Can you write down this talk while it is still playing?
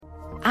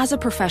As a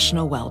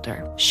professional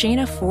welder,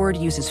 Shayna Ford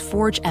uses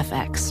Forge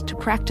FX to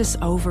practice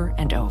over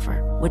and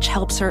over, which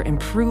helps her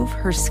improve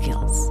her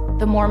skills.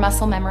 The more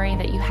muscle memory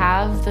that you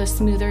have, the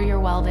smoother your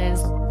weld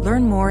is.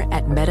 Learn more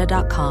at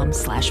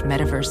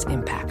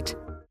meta.com/metaverseimpact.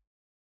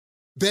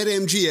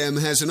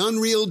 BetMGM has an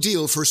unreal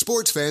deal for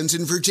sports fans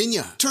in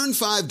Virginia. Turn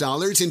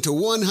 $5 into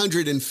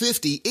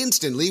 $150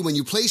 instantly when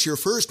you place your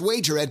first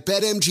wager at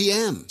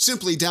BetMGM.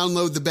 Simply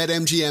download the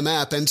BetMGM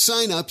app and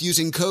sign up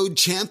using code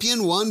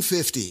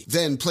CHAMPION150.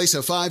 Then place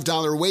a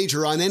 $5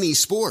 wager on any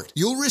sport.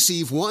 You'll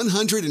receive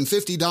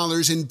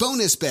 $150 in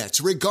bonus bets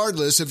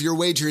regardless of your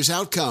wager's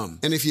outcome.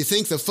 And if you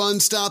think the fun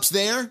stops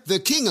there, the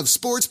King of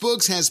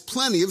Sportsbooks has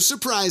plenty of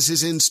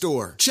surprises in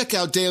store. Check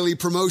out daily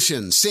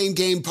promotions,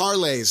 same-game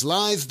parlays,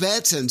 live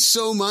bets, and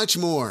so much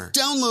more.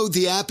 Download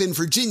the app in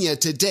Virginia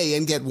today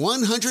and get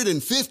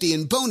 $150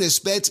 in bonus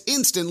bets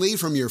instantly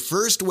from your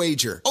first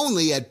wager.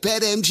 Only at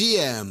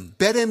BetMGM.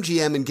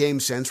 BetMGM and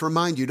GameSense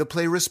remind you to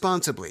play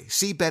responsibly.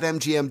 See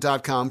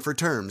BetMGM.com for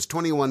terms.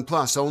 21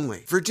 plus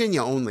only.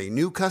 Virginia only.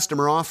 New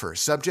customer offer.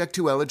 Subject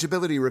to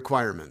eligibility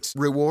requirements.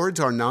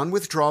 Rewards are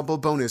non-withdrawable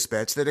bonus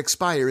bets that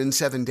expire in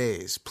 7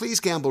 days. Please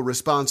gamble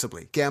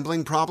responsibly.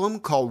 Gambling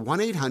problem? Call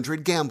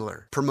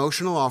 1-800-GAMBLER.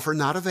 Promotional offer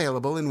not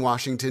available in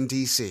Washington,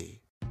 D.C.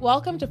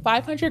 Welcome to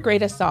 500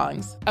 Greatest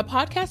Songs, a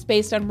podcast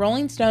based on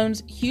Rolling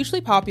Stone's hugely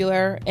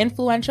popular,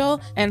 influential,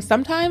 and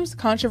sometimes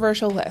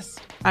controversial list.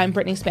 I'm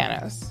Brittany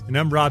Spanos. And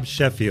I'm Rob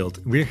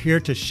Sheffield. We're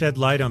here to shed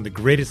light on the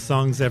greatest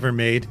songs ever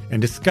made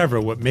and discover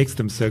what makes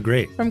them so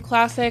great. From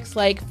classics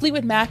like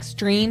Fleetwood Mac's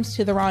Dreams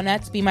to the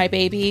Ronettes' Be My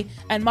Baby,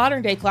 and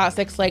modern-day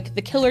classics like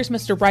The Killer's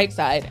Mr.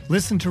 Brightside.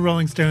 Listen to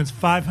Rolling Stone's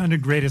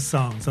 500 Greatest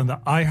Songs on the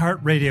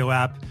iHeartRadio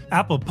app,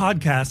 Apple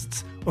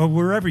Podcasts, or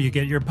wherever you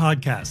get your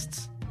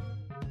podcasts.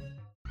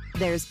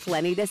 There's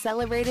plenty to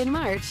celebrate in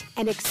March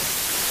and National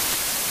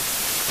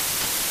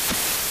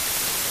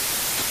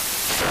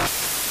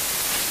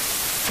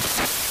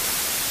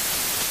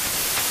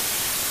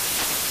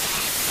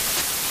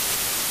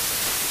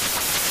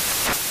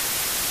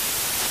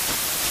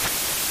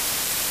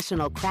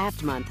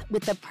Craft Month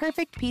with the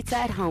perfect pizza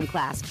at home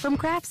class from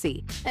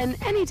Craftsy. And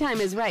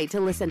anytime is right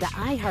to listen to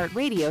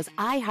iHeartRadio's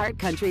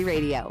iHeartCountry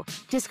Radio.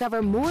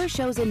 Discover more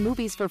shows and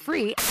movies for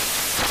free.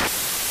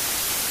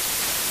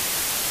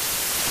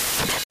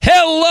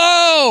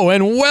 Hello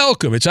and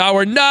welcome. It's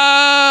hour two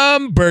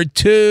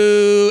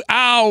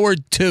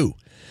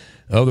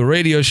of the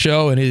radio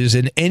show, and it is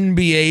an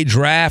NBA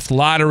draft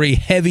lottery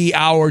heavy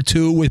hour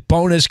 2 with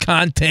bonus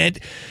content.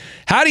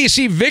 How do you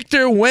see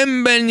Victor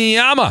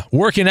Wembanyama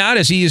working out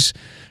as he's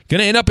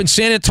going to end up in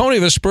San Antonio?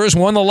 The Spurs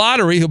won the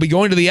lottery. He'll be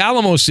going to the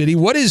Alamo City.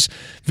 What is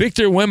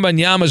Victor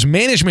Wembanyama's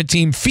management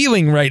team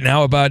feeling right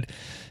now about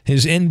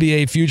his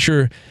NBA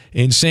future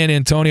in San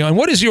Antonio? And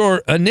what is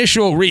your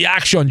initial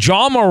reaction?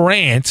 Ja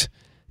Morant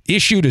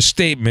issued a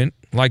statement,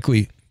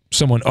 likely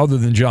someone other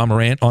than Ja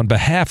Morant, on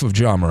behalf of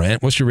Ja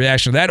Morant. What's your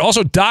reaction to that?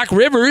 Also, Doc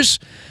Rivers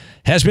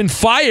has been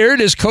fired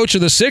as coach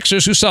of the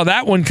Sixers. Who saw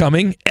that one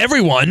coming?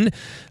 Everyone.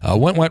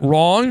 What went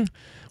wrong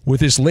with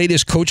this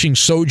latest coaching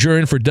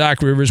sojourn for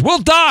Doc Rivers? Will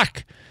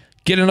Doc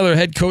get another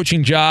head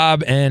coaching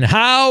job? And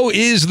how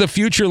is the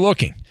future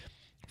looking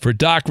for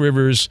Doc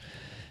Rivers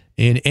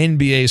in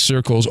NBA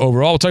circles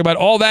overall? We'll talk about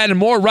all that and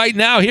more right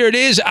now. Here it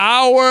is,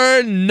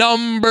 hour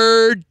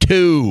number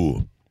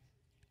 2.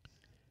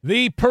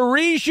 The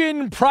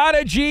Parisian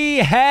Prodigy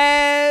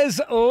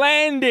has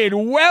landed.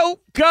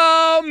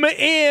 Welcome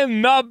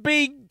in the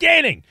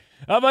beginning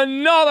of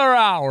another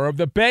hour of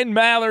the Ben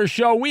Maller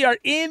Show. We are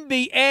in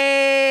the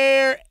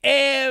air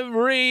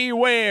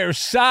everywhere,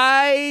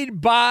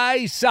 side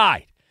by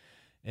side,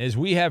 as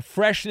we have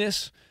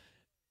freshness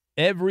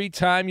every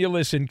time you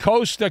listen,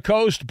 coast to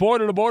coast,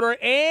 border to border,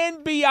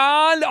 and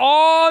beyond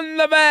on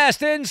the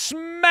vast and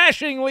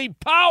smashingly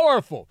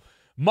powerful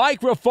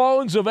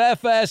microphones of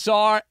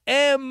FSR,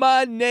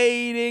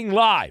 emanating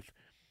live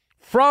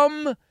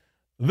from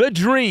the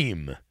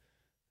dream.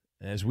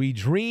 As we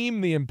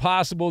dream the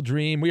impossible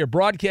dream, we are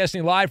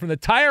broadcasting live from the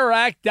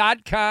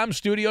TireRack.com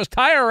studios.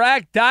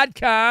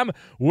 TireRack.com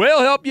will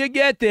help you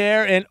get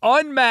there. An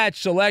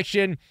unmatched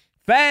selection,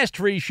 fast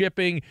free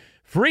shipping,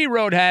 free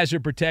road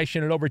hazard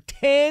protection, and over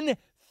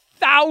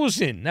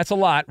 10,000, that's a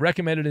lot,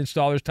 recommended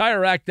installers.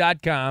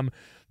 TireRack.com,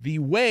 the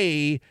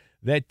way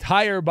that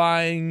tire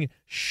buying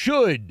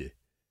should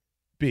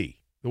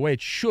be, the way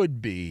it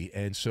should be.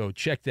 And so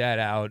check that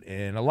out.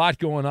 And a lot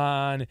going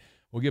on.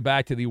 We'll get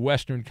back to the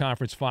Western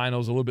Conference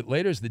Finals a little bit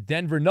later as the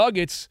Denver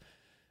Nuggets,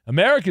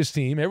 America's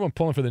team, everyone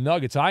pulling for the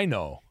Nuggets, I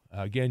know,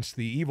 against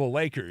the evil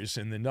Lakers.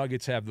 And the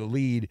Nuggets have the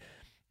lead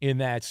in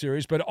that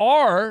series. But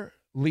our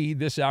lead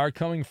this hour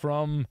coming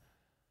from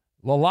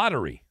the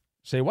lottery.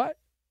 Say what?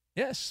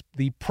 Yes,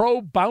 the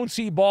Pro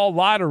Bouncy Ball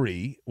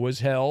Lottery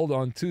was held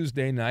on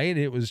Tuesday night.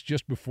 It was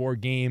just before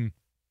Game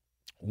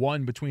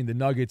 1 between the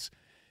Nuggets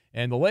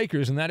and the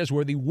Lakers, and that is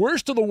where the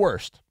worst of the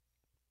worst,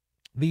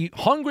 the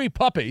hungry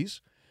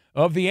puppies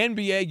of the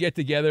NBA get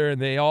together,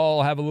 and they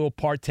all have a little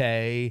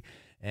party,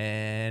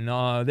 And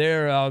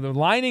they're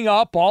lining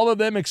up, all of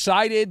them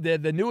excited.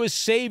 The newest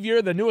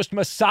savior, the newest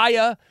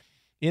messiah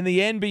in the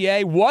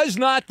NBA was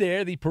not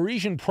there. The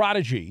Parisian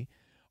Prodigy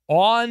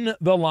on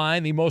the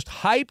line, the most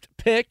hyped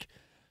pick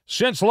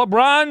since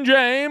LeBron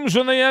James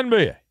in the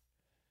NBA.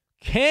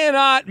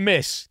 Cannot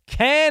miss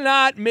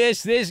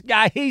this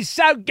guy. He's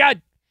so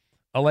good,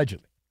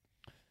 allegedly.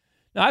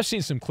 Now, I've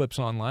seen some clips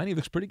online. He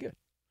looks pretty good.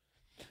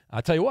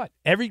 I'll tell you what,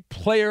 every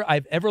player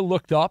I've ever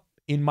looked up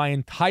in my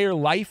entire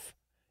life,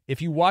 if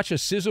you watch a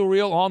sizzle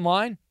reel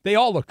online, they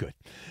all look good.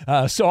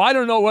 So I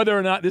don't know whether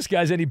or not this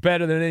guy's any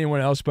better than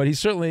anyone else, but he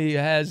certainly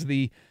has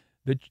the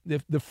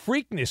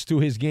freakness to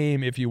his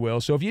game, if you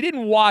will. So if you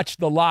didn't watch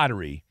the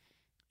lottery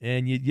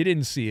and you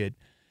didn't see it,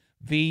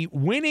 the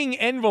winning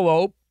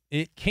envelope,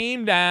 it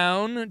came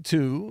down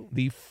to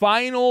the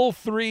final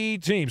three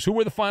teams. Who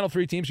were the final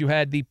three teams? You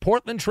had the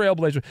Portland Trail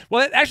Blazers.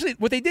 Well, actually,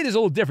 what they did is a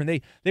little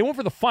different. They went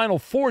for the final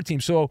four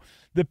teams. So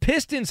the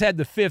Pistons had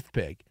the fifth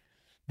pick.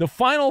 The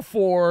final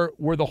four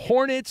were the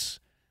Hornets,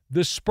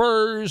 the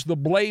Spurs, the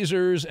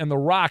Blazers, and the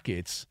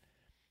Rockets.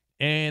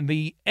 And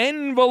the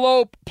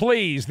envelope,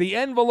 please. The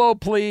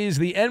envelope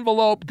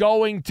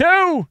going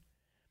to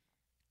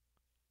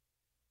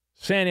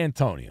San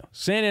Antonio.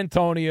 San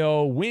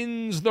Antonio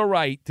wins the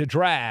right to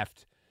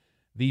draft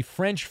the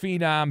French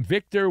phenom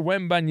Victor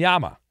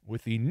Wembanyama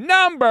with the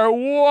number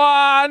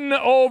 1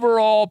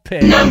 overall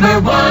pick.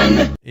 Number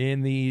 1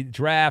 in the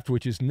draft,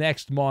 which is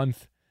next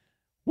month.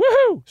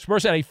 Woohoo!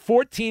 Spurs had a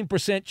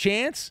 14%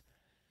 chance,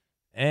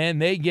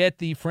 and they get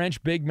the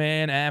French big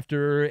man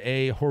after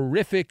a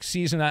horrific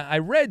season. I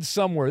read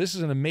somewhere, this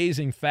is an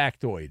amazing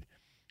factoid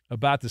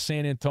about the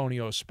San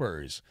Antonio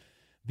Spurs.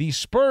 The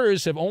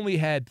Spurs have only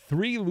had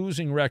 3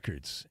 losing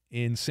records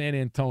in San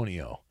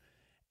Antonio,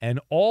 and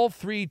all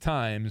 3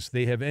 times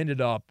they have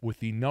ended up with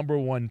the number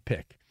 1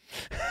 pick.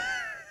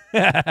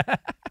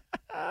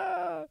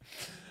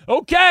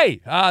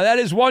 Okay, that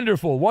is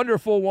wonderful,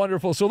 wonderful,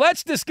 wonderful. So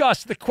let's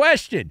discuss the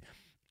question.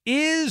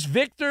 Is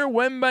Victor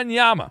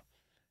Wembanyama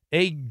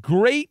a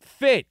great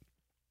fit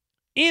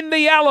in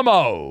the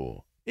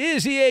Alamo?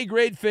 Is he a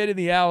great fit in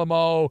the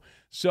Alamo?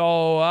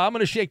 So I'm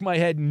going to shake my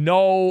head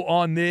no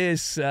on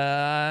this.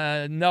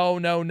 No.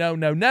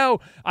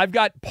 I've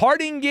got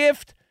parting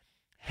gift,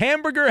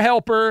 hamburger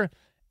helper,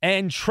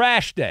 and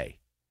trash day.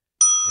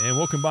 And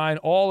we'll combine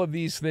all of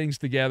these things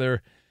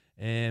together,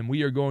 and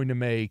we are going to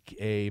make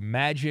a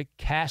magic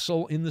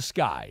castle in the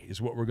sky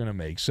is what we're going to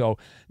make. So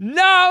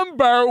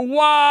number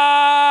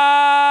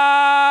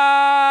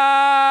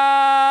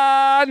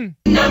 1.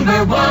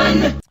 Number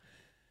 1.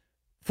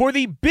 For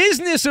the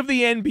business of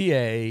the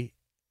NBA,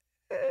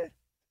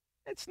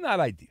 it's not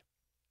ideal.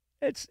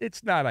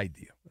 It's not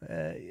ideal.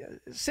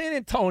 San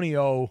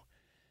Antonio,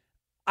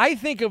 I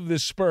think of the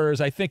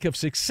Spurs, I think of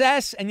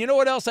success, and you know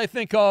what else I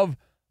think of?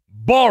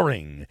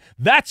 Boring.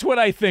 That's what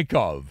I think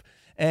of.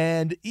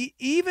 And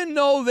even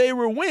though they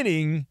were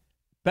winning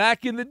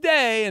back in the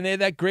day and they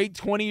had that great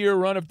 20-year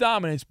run of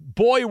dominance,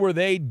 boy, were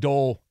they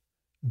dull.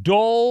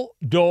 Dull.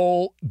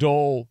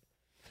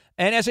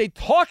 And as a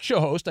talk show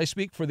host, I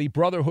speak for the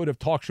Brotherhood of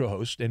Talk Show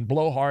Hosts and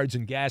blowhards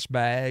and gas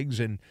bags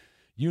and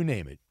you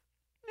name it.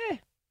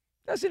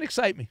 Doesn't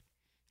excite me.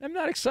 I'm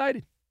not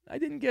excited. I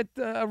didn't get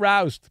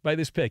aroused by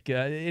this pick.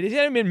 It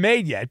hasn't been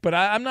made yet, but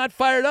I'm not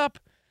fired up.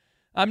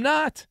 I'm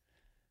not.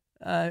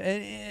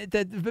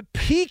 The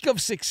peak of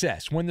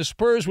success when the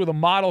Spurs were the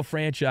model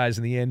franchise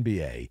in the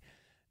NBA,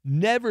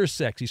 never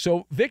sexy.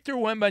 So Victor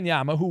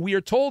Wembanyama, who we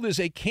are told is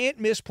a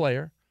can't-miss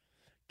player,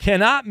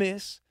 cannot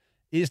miss,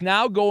 is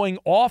now going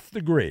off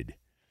the grid.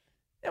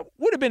 It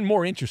would have been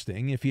more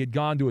interesting if he had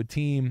gone to a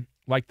team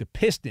like the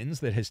Pistons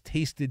that has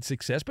tasted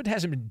success but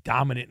hasn't been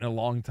dominant in a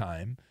long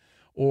time,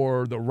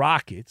 or the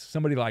Rockets,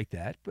 somebody like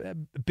that, a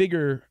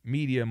bigger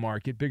media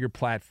market, bigger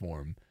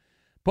platform.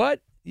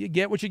 But you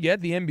get what you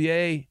get. The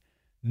NBA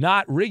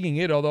not rigging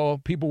it, although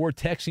people were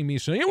texting me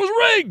saying it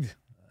was rigged.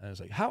 I was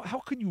like,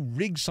 how could you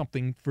rig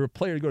something for a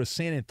player to go to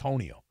San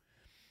Antonio?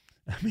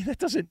 I mean, that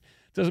doesn't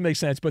make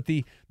sense. But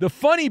the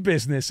funny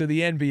business of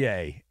the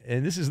NBA,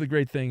 and this is the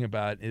great thing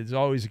about it, is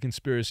always a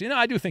conspiracy.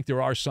 I do think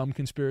there are some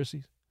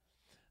conspiracies.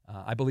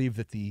 I believe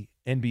that the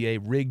NBA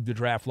rigged the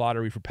draft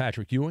lottery for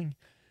Patrick Ewing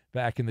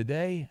back in the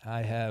day.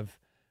 I have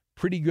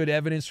pretty good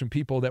evidence from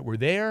people that were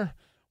there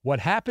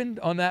what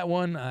happened on that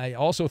one. I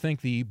also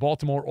think the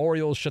Baltimore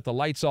Orioles shut the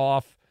lights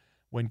off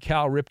when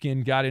Cal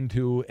Ripken got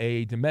into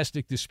a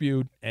domestic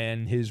dispute,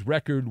 and his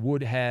record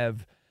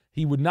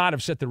he would not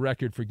have set the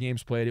record for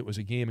games played. It was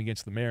a game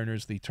against the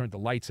Mariners. They turned the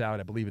lights out,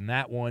 I believe, in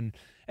that one.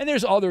 And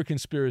there's other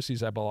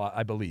conspiracies,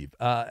 I believe.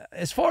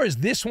 As far as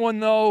this one,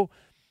 though,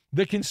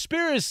 the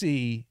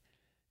conspiracy,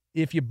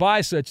 if you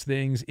buy such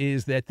things,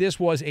 is that this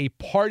was a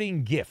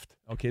parting gift.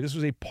 Okay, this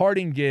was a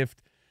parting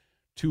gift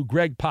to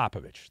Greg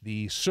Popovich,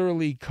 the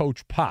surly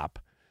Coach Pop,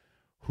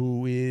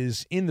 who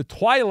is in the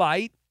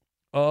twilight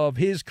of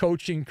his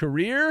coaching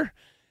career.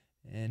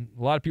 And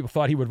a lot of people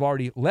thought he would have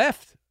already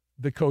left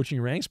the coaching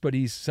ranks, but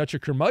he's such a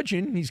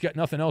curmudgeon. He's got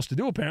nothing else to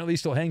do, apparently. He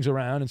still hangs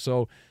around. And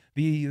so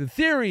the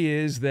theory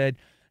is that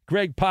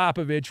Greg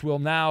Popovich will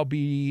now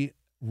be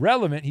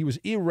relevant. He was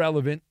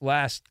irrelevant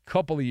last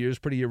couple of years,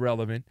 pretty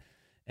irrelevant.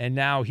 And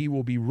now he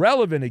will be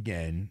relevant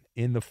again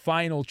in the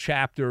final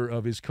chapter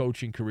of his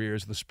coaching career,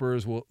 as the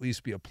Spurs will at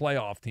least be a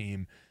playoff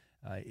team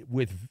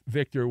with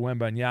Victor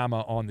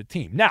Wembanyama on the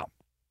team. Now,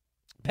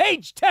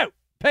 page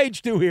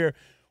two here.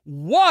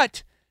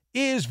 What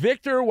is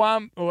Victor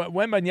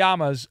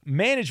Wembanyama's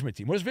management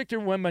team? What is Victor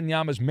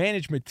Wembanyama's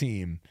management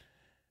team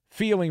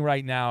feeling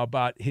right now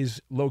about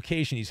his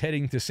location? He's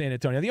heading to San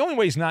Antonio. The only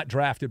way he's not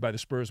drafted by the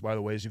Spurs, by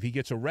the way, is if he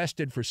gets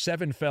arrested for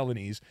 7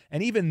 felonies,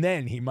 and even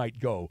then he might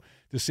go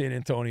to San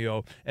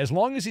Antonio. As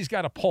long as he's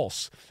got a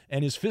pulse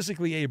and is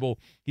physically able,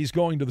 he's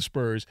going to the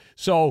Spurs.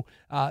 So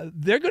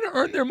they're going to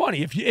earn their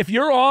money. If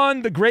you're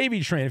on the gravy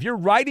train, if you're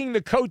riding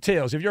the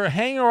coattails, if you're a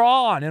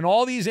hanger-on, and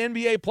all these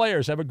NBA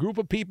players have a group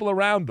of people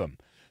around them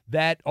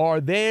that are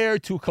there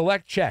to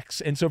collect checks,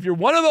 and so if you're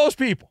one of those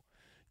people,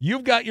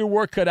 you've got your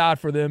work cut out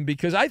for them,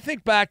 because I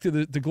think back to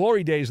the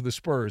glory days of the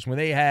Spurs when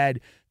they had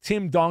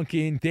Tim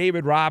Duncan,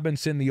 David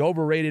Robinson, the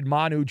overrated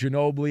Manu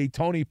Ginobili,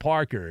 Tony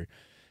Parker,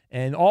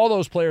 and all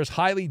those players,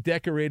 highly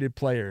decorated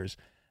players.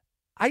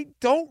 I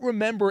don't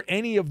remember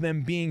any of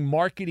them being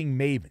marketing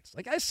mavens.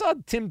 Like, I saw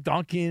Tim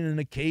Duncan in an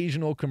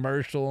occasional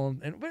commercial,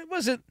 and it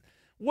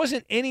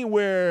wasn't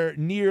anywhere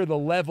near the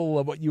level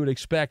of what you would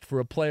expect for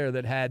a player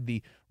that had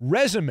the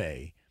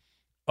resume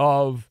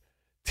of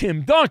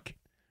Tim Duncan,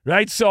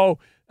 right? So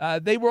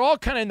they were all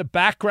kind of in the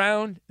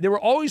background. There were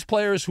always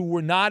players who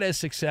were not as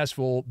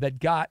successful that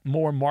got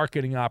more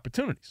marketing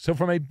opportunities. So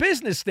from a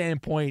business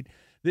standpoint,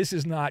 this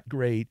is not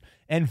great.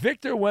 And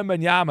Victor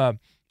Wembanyama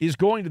is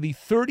going to the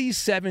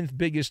 37th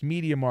biggest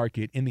media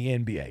market in the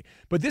NBA.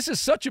 But this is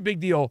such a big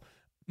deal.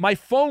 My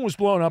phone was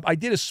blown up. I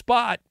did a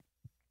spot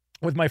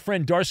with my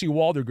friend Darcy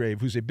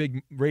Waldegrave, who's a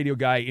big radio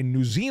guy in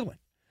New Zealand.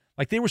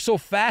 Like, they were so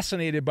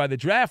fascinated by the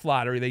draft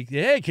lottery. They,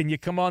 hey, can you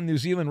come on New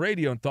Zealand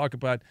radio and talk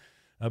about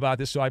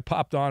this? So I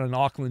popped on in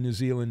Auckland, New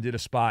Zealand, did a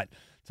spot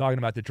talking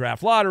about the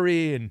draft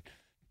lottery, and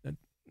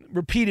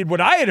repeated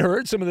what I had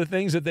heard, some of the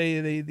things that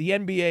the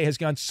NBA has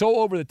gone so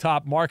over the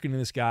top marketing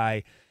this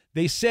guy.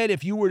 They said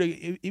if you were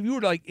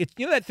like, it's,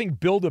 you know that thing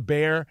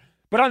Build-A-Bear,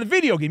 but on the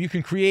video game you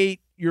can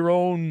create your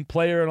own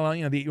player,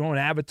 you know, your own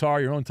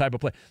avatar, your own type of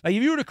player. Like,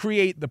 if you were to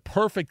create the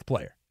perfect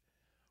player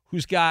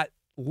who's got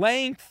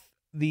length,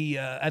 the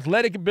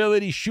athletic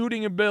ability,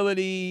 shooting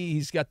ability,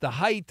 he's got the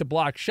height to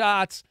block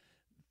shots,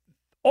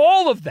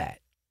 all of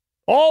that,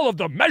 all of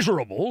the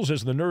measurables,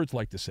 as the nerds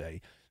like to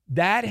say,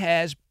 that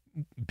has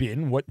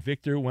been what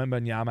Victor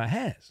Wembanyama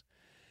has.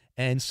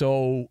 And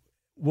so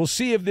we'll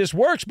see if this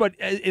works, but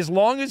as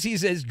long as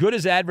he's as good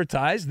as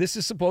advertised, this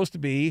is supposed to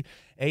be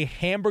a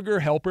hamburger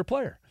helper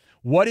player.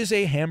 What is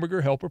a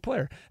hamburger helper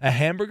player? A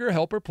hamburger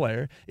helper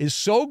player is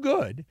so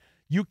good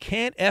you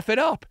can't F it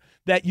up,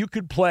 that you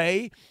could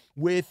play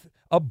with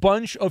a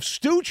bunch of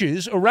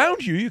stooges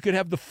around you. You could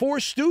have the 4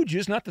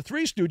 stooges, not the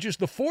 3 stooges,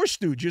 the 4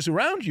 stooges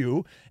around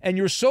you, and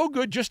you're so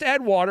good, just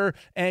add water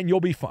and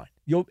you'll be fine.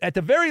 You'll, at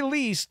the very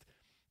least,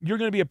 you're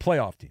going to be a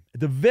playoff team. At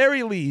the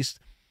very least,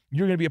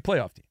 you're going to be a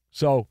playoff team.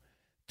 So,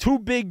 too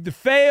big to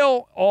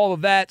fail, all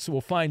of that. So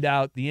we'll find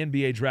out. The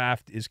NBA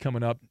draft is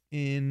coming up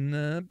in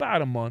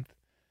about a month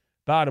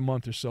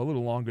or so, a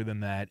little longer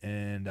than that.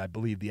 And I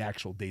believe the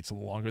actual date's a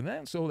little longer than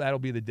that. So that'll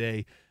be the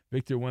day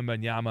Victor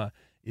Wembanyama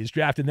is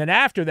drafted. And then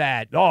after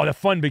that, the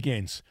fun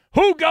begins.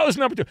 Who goes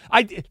number 2?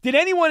 Did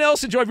anyone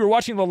else enjoy, if you were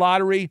watching the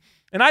lottery?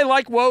 And I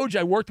like Woj.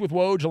 I worked with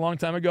Woj a long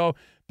time ago.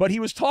 But he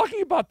was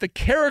talking about the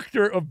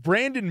character of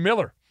Brandon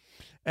Miller.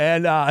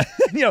 And, I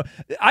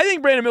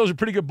think Brandon Miller's a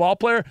pretty good ball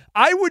player.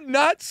 I would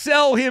not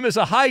sell him as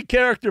a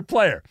high-character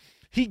player.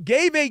 He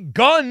gave a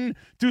gun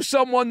to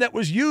someone that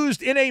was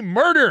used in a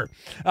murder.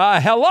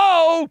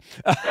 Hello?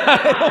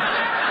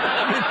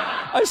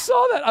 I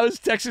saw that. I was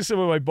texting some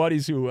of my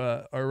buddies who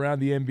are around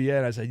the NBA,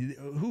 and I said,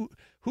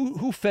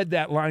 who fed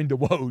that line to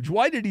Woj?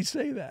 Why did he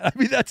say that? I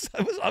mean, that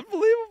was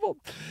unbelievable.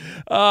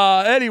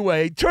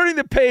 Anyway, turning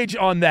the page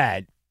on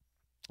that.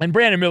 And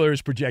Brandon Miller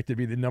is projected to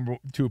be the number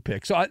 2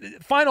 pick. So,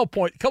 final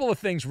point, a couple of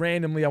things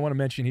randomly I want to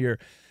mention here.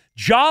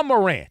 Ja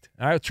Morant.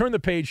 I'll turn the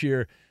page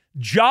here.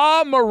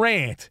 Ja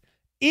Morant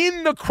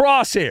in the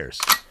crosshairs.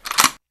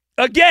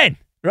 Again,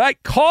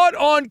 right? Caught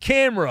on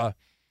camera,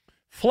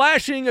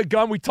 flashing a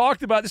gun. We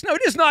talked about this. No,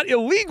 it is not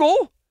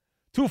illegal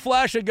to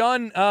flash a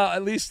gun.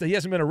 At least he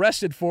hasn't been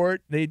arrested for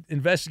it. They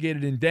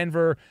investigated in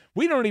Denver.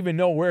 We don't even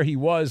know where he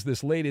was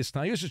this latest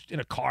time. He was just in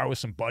a car with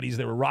some buddies.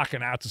 They were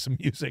rocking out to some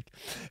music,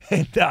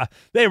 and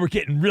they were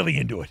getting really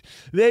into it.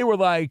 They were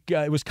like,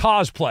 it was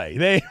cosplay.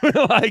 They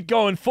were like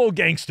going full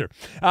gangster.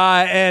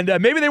 And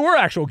maybe they were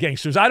actual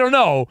gangsters. I don't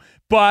know.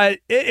 But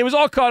it was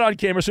all caught on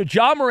camera. So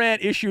Ja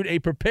Morant issued a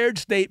prepared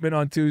statement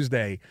on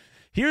Tuesday.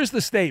 Here's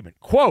the statement.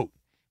 Quote,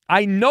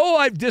 "I know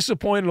I've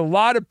disappointed a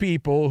lot of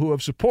people who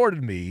have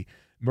supported me,"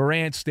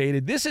 Morant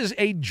stated. "This is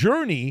a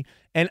journey,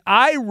 and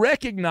I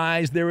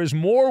recognize there is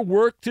more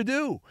work to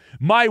do.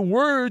 My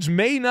words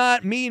may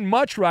not mean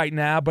much right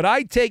now, but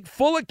I take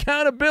full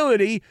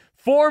accountability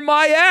for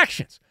my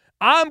actions.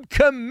 I'm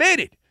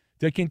committed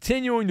to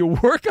continuing to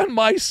work on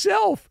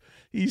myself,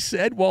 he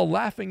said while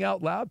laughing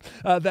out loud.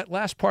 That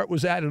last part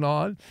was added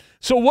on.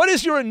 So what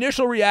is your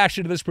initial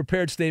reaction to this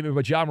prepared statement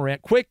by Ja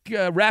Morant? Quick,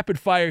 rapid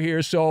fire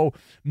here. So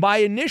my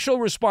initial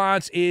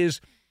response is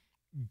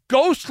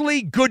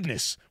ghostly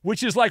goodness,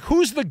 which is like,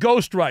 who's the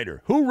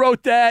ghostwriter? Who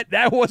wrote that?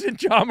 That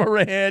wasn't Ja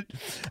Morant.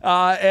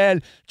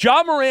 And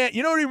Ja Morant,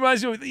 you know what he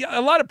reminds me of? A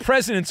lot of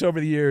presidents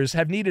over the years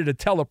have needed a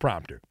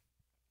teleprompter.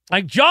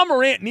 Like, Ja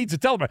Morant needs a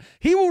teleprompter.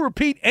 He will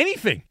repeat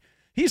anything.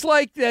 He's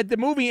like the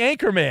movie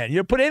Anchorman.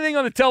 You put anything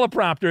on the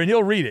teleprompter and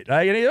he'll read it.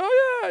 Right? And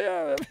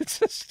yeah.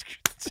 It's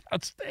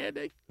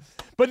outstanding.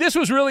 But this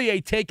was really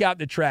a take out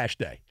the trash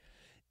day.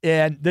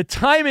 And the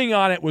timing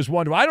on it was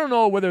wonderful. I don't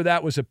know whether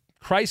that was a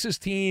crisis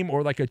team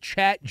or like a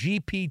chat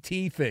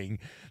GPT thing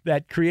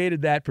that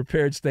created that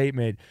prepared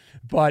statement,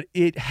 but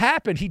it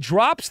happened. He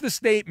drops the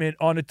statement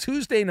on a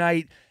Tuesday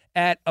night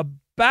at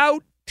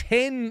about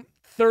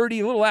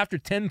 10:30, a little after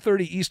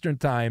 10:30 Eastern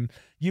time.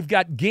 You've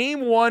got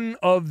game one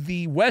of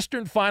the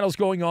Western Finals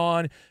going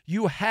on.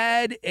 You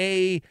had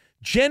a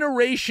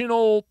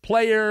generational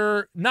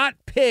player, not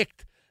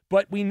picked,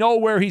 but we know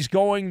where he's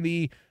going,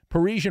 the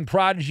Parisian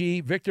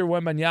Prodigy, Victor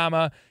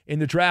Wembanyama, in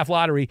the draft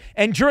lottery.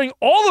 And during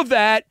all of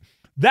that,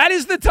 that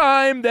is the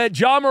time that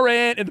Ja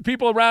Morant and the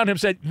people around him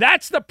said,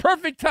 that's the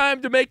perfect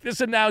time to make this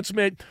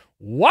announcement.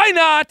 Why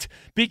not?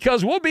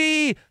 Because we'll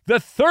be the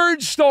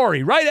third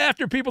story right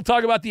after people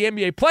talk about the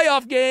NBA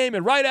playoff game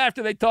and right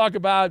after they talk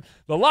about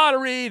the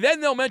lottery.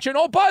 Then they'll mention,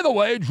 oh, by the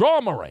way,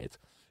 Ja Morant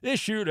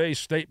issued a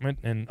statement,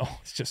 and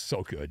it's just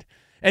so good.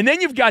 And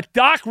then you've got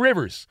Doc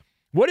Rivers.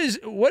 What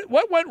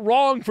went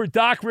wrong for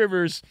Doc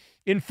Rivers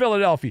in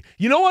Philadelphia?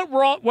 You know what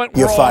went wrong?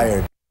 You're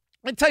fired.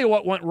 I'll tell you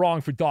what went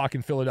wrong for Doc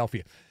in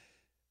Philadelphia.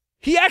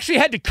 He actually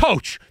had to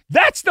coach.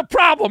 That's the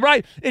problem,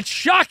 right? It's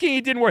shocking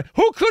it didn't work.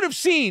 Who could have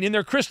seen in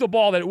their crystal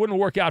ball that it wouldn't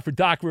work out for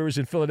Doc Rivers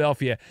in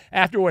Philadelphia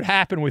after what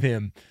happened with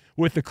him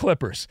with the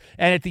Clippers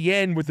and at the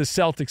end with the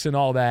Celtics and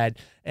all that?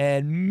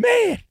 And,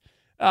 man,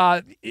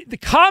 the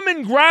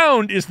common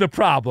ground is the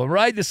problem,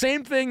 right? The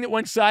same thing that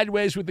went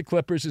sideways with the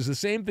Clippers is the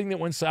same thing that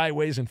went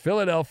sideways in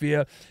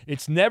Philadelphia.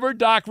 It's never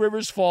Doc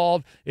Rivers'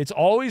 fault. It's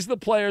always the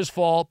player's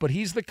fault, but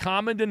he's the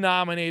common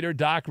denominator,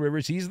 Doc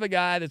Rivers. He's the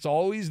guy that's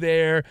always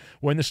there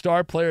when the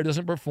star player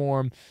doesn't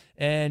perform.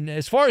 And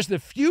as far as the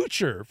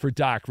future for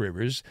Doc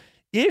Rivers,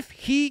 if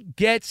he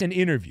gets an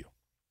interview,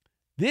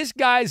 this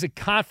guy's a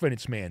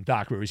confidence man,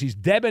 Doc Rivers. He's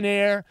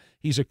debonair.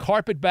 He's a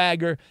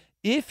carpetbagger.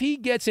 If he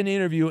gets an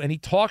interview and he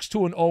talks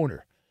to an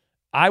owner,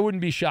 I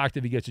wouldn't be shocked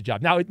if he gets a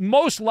job. Now,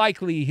 most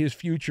likely his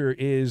future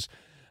is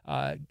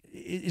going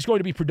to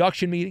be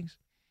production meetings.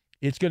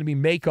 It's going to be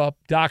makeup.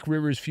 Doc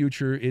Rivers'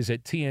 future is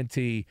at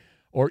TNT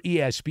or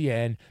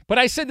ESPN. But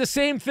I said the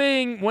same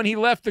thing when he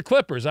left the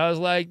Clippers. I was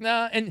like,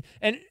 nah. And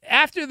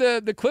after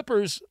the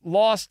Clippers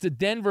lost to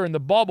Denver in the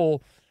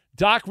bubble,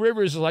 Doc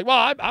Rivers was like,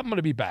 well, I'm going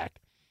to be back.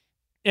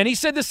 And he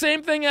said the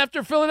same thing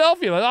after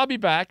Philadelphia. Like, I'll be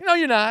back. No,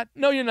 you're not.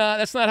 No, you're not.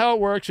 That's not how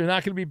it works. You're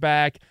not going to be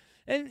back.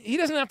 And he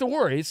doesn't have to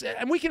worry.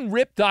 And we can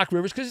rip Doc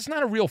Rivers because it's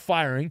not a real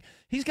firing.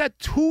 He's got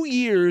 2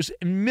 years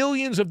and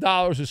millions of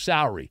dollars of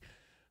salary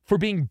for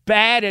being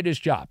bad at his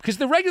job because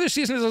the regular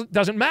season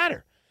doesn't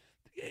matter.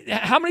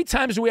 How many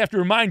times do we have to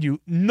remind you?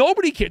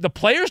 Nobody cares. The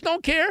players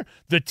don't care.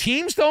 The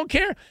teams don't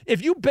care.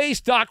 If you base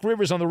Doc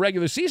Rivers on the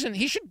regular season,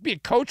 he should be a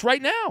coach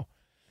right now.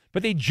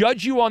 But they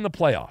judge you on the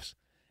playoffs.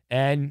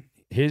 And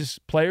his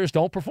players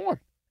don't perform.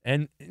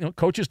 And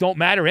coaches don't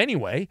matter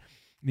anyway.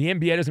 The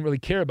NBA doesn't really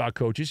care about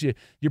coaches.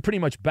 You're pretty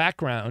much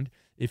background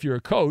if you're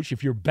a coach.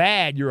 If you're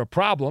bad, you're a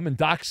problem. And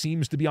Doc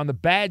seems to be on the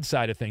bad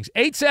side of things.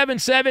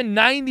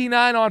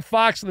 877-99 on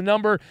Fox, the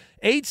number.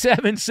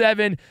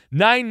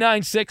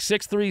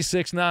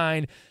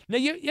 877-996-6369. Now,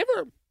 you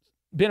ever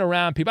been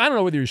around people? I don't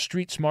know whether you're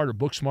street smart or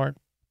book smart.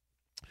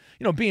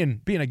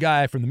 Being a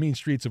guy from the mean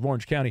streets of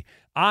Orange County,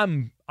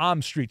 I'm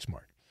street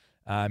smart.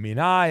 I mean,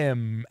 I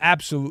am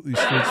absolutely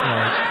street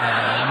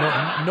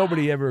smart.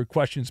 Nobody ever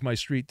questions my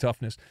street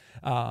toughness.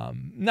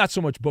 Not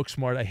so much book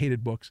smart. I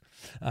hated books.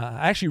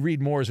 I actually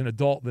read more as an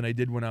adult than I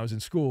did when I was in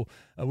school,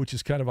 which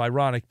is kind of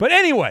ironic. But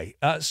anyway,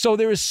 so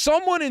there is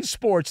someone in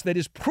sports that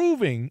is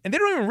proving, and they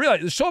don't even realize,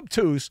 they're so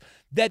obtuse,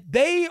 that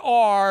they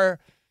are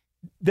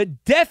the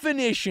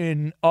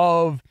definition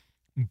of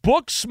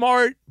book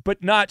smart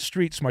but not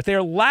street smart. They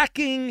are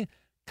lacking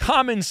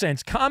common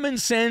sense. Common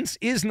sense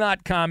is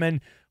not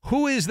common.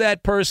 Who is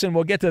that person?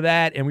 We'll get to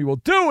that, and we will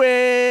do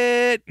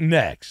it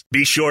next.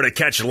 Be sure to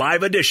catch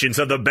live editions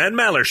of The Ben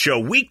Maller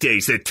Show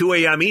weekdays at 2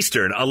 a.m.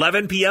 Eastern,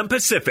 11 p.m.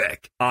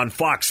 Pacific on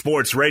Fox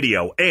Sports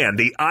Radio and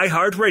the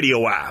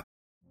iHeartRadio app.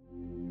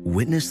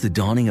 Witness the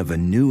dawning of a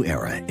new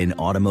era in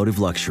automotive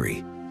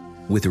luxury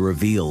with a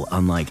reveal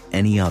unlike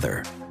any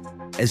other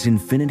as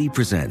Infiniti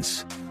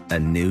presents a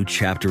new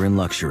chapter in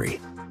luxury,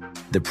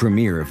 the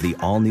premiere of the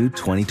all-new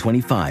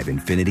 2025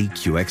 Infiniti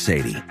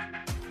QX80.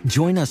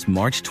 Join us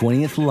March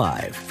 20th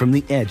live from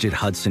the Edge at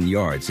Hudson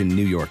Yards in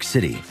New York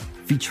City,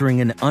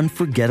 featuring an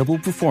unforgettable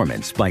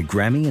performance by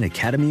Grammy and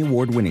Academy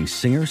Award-winning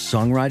singer,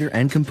 songwriter,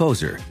 and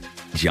composer,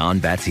 Jon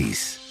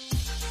Batiste.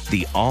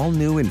 The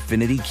all-new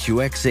Infiniti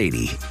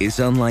QX80 is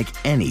unlike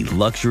any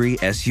luxury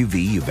SUV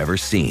you've ever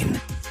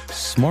seen.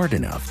 Smart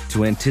enough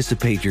to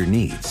anticipate your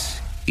needs,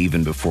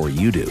 even before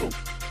you do.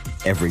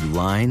 Every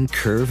line,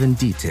 curve, and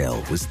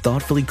detail was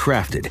thoughtfully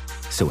crafted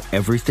so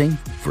everything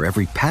for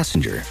every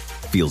passenger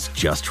feels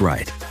just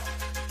right.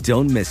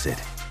 Don't miss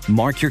it.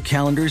 Mark your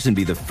calendars and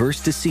be the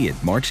first to see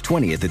it March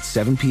 20th at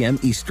 7 p.m.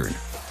 Eastern,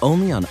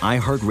 only on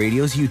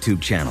iHeartRadio's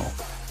YouTube channel.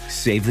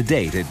 Save the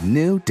date at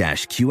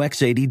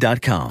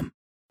new-QX80.com.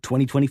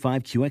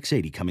 2025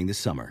 QX80 coming this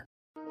summer.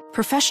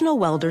 Professional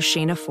welder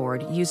Shayna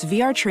Ford used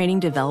VR training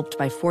developed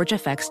by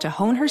ForgeFX to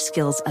hone her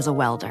skills as a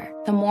welder.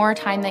 The more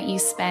time that you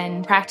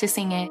spend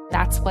practicing it,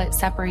 that's what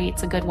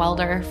separates a good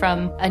welder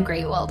from a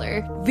great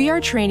welder.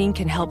 VR training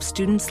can help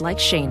students like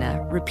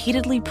Shayna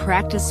repeatedly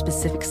practice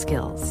specific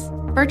skills.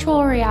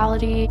 Virtual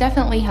reality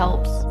definitely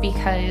helps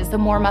because the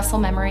more muscle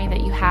memory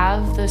that you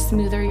have, the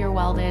smoother your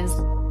weld is.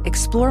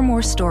 Explore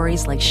more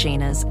stories like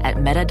Shayna's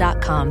at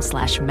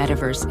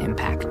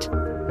meta.com/metaverseimpact.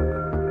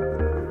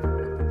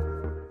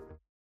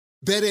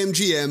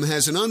 BetMGM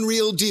has an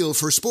unreal deal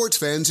for sports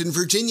fans in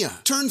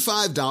Virginia. Turn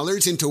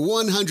 $5 into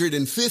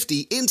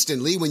 $150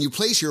 instantly when you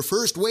place your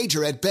first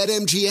wager at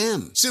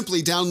BetMGM.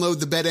 Simply download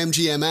the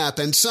BetMGM app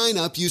and sign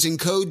up using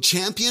code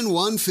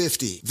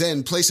CHAMPION150.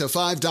 Then place a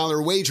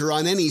 $5 wager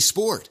on any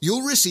sport.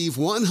 You'll receive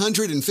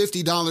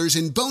 $150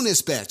 in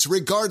bonus bets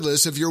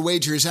regardless of your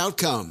wager's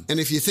outcome. And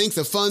if you think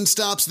the fun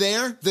stops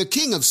there, the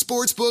king of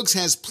sportsbooks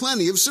has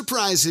plenty of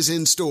surprises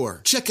in store.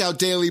 Check out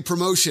daily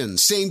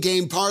promotions,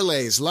 same-game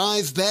parlays,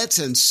 live bets,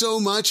 and so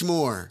much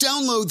more.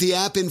 Download the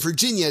app in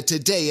Virginia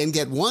today and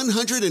get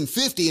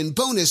 $150 in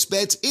bonus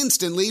bets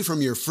instantly from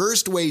your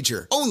first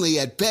wager. Only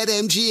at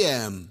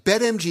BetMGM.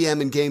 BetMGM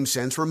and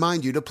GameSense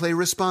remind you to play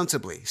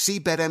responsibly. See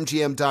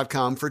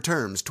BetMGM.com for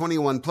terms.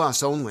 21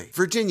 plus only.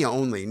 Virginia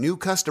only. New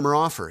customer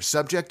offer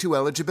subject to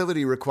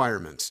eligibility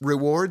requirements.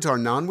 Rewards are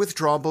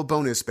non-withdrawable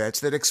bonus bets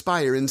that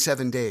expire in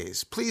 7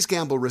 days. Please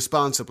gamble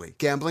responsibly.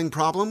 Gambling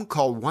problem?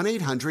 Call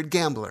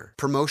 1-800-GAMBLER.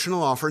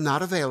 Promotional offer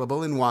not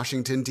available in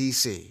Washington,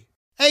 D.C.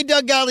 Hey,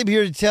 Doug Gottlieb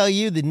here to tell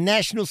you the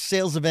national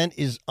sales event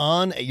is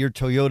on at your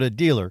Toyota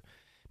dealer,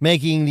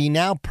 making the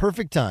now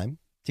perfect time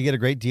to get a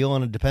great deal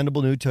on a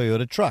dependable new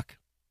Toyota truck,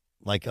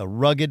 like a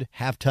rugged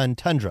half-ton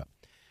Tundra.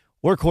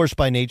 Workhorse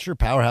by nature,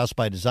 powerhouse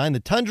by design,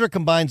 the Tundra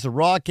combines the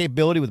raw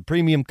capability with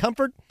premium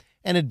comfort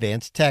and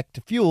advanced tech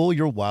to fuel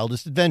your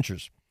wildest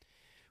adventures.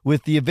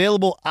 With the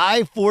available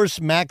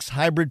iForce Max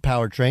hybrid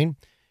powertrain,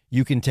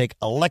 you can take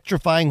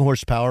electrifying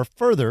horsepower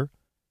further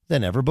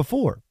than ever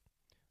before.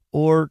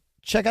 Or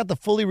check out the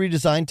fully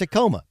redesigned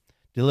Tacoma.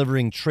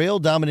 Delivering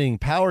trail-dominating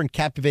power and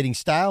captivating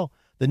style,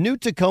 the new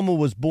Tacoma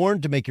was born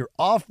to make your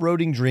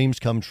off-roading dreams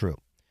come true.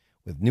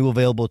 With new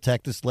available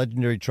tech, this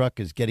legendary truck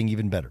is getting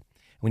even better.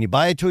 When you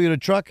buy a Toyota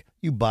truck,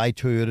 you buy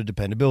Toyota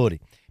dependability,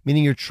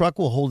 meaning your truck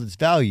will hold its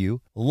value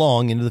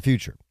long into the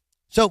future.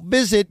 So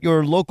visit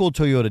your local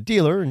Toyota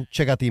dealer and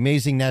check out the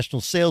amazing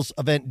national sales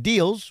event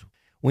deals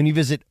when you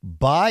visit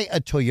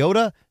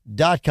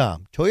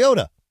buyatoyota.com.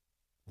 Toyota,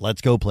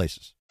 let's go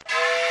places.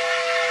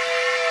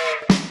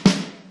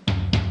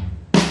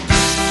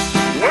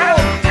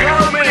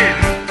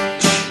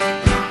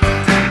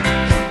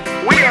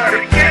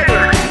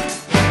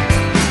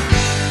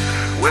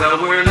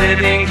 We're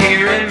living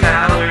here in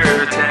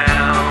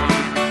Mallertown,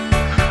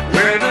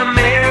 where the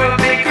mayor of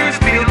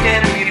Bakersfield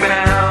can be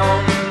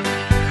found.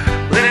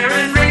 Blair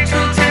and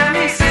Rachel,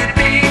 Tammy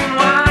sipping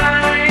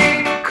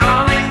wine,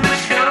 calling the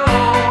show,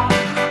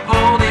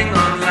 holding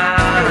on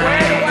line.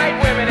 Where the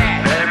white women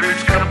at?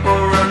 Average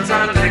couple runs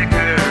our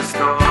liquor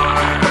store.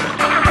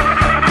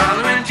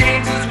 Holler and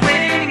James is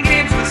winning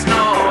games with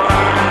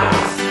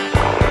snores.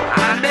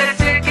 I met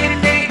Dick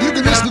and Nate. You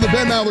can listen to the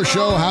Ben Maller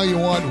Show how you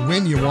want,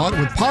 when you want.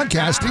 With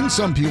podcasting,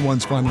 some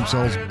P1s find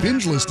themselves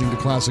binge listening to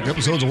classic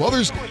episodes, while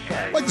others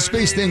like to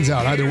space things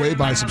out. Either way,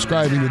 by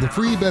subscribing to the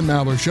free Ben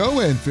Maller Show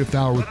and Fifth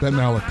Hour with Ben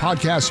Maller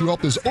podcast, who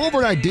help this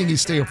overnight dingy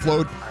stay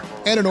afloat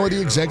and annoy the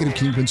executive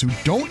kingpins who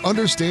don't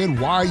understand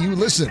why you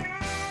listen.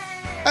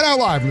 And now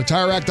live from the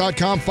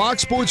TireRack.com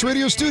Fox Sports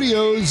Radio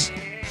studios,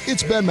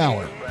 it's Ben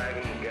Maller.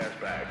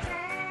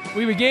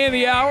 We began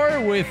the hour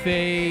with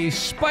a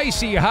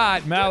spicy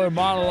hot Maller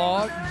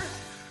monologue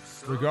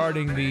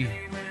regarding the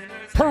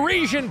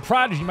Parisian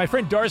Prodigy. My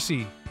friend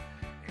Darcy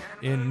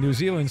in New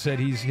Zealand said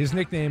his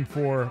nickname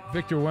for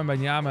Victor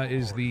Wembanyama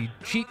is the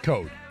cheat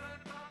code.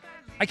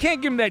 I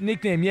can't give him that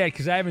nickname yet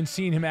because I haven't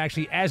seen him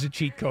actually as a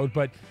cheat code,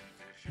 but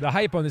the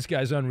hype on this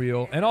guy's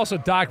unreal. And also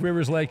Doc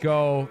Rivers let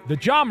go. The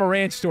John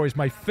Morant story is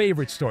my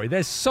favorite story.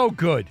 That's so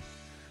good.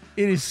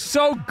 It is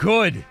so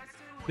good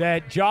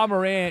that John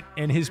Morant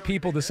and his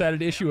people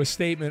decided to issue a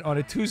statement on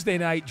a Tuesday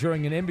night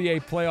during an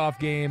NBA playoff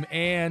game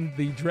and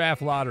the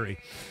draft lottery.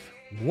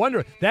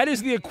 That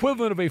is the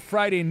equivalent of a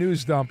Friday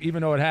news dump,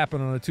 even though it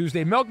happened on a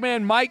Tuesday.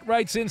 Milkman Mike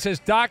writes in, says,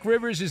 Doc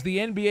Rivers is the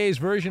NBA's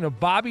version of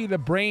Bobby the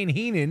Brain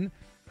Heenan.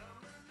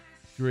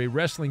 If you're a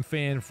wrestling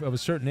fan of a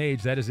certain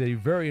age, that is a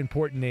very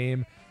important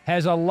name.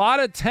 has a lot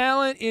of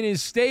talent in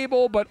his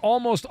stable, but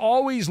almost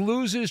always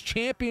loses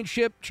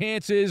championship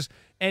chances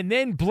and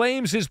then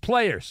blames his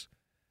players.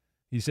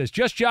 He says,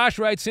 Just Josh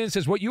writes in,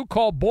 says, what you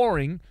call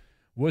boring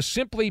was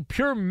simply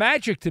pure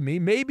magic to me.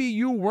 Maybe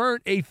you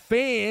weren't a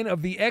fan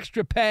of the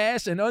extra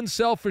pass and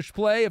unselfish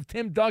play of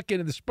Tim Duncan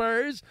and the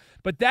Spurs,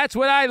 but that's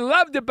what I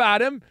loved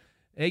about him,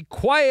 a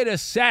quiet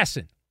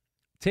assassin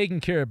taking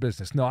care of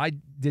business. No, I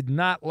did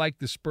not like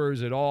the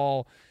Spurs at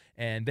all,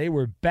 and they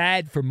were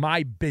bad for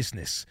my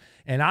business.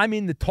 And I'm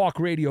in the talk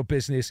radio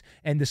business,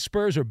 and the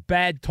Spurs are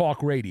bad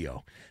talk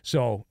radio.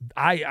 So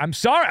I'm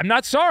sorry. I'm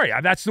not sorry.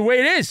 That's the way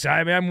it is.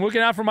 I mean, I'm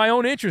looking out for my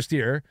own interest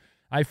here.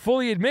 I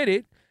fully admit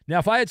it. Now,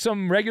 if I had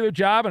some regular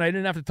job and I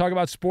didn't have to talk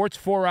about sports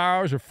 4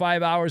 hours or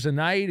 5 hours a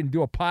night and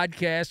do a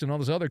podcast and all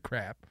this other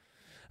crap,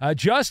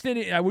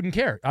 Justin, I wouldn't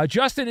care.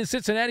 Justin in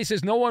Cincinnati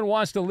says no one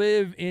wants to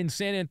live in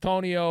San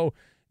Antonio.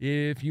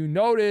 If you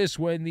notice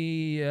when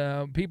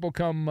the people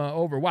come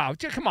over, wow,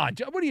 come on,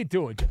 what are you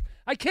doing?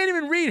 I can't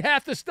even read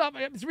half the stuff.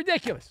 It's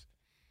ridiculous.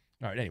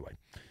 All right, anyway,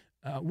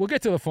 we'll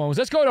get to the phones.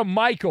 Let's go to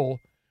Michael,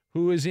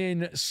 who is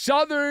in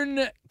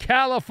Southern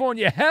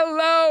California.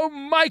 Hello,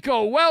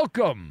 Michael.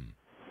 Welcome.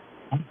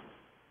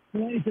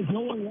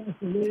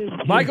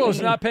 Michael is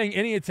not paying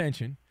any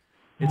attention.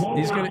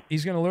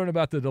 He's gonna learn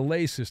about the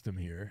delay system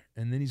here,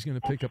 and then he's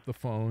gonna pick up the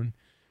phone.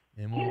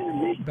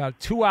 And about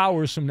 2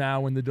 hours from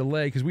now, when the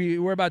delay, because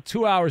we're about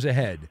 2 hours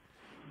ahead.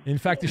 In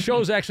fact, the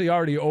show's actually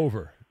already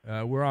over.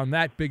 We're on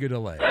that big a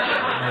delay.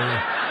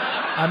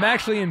 I'm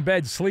actually in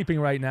bed sleeping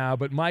right now,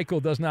 but Michael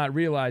does not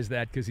realize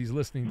that because he's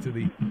listening to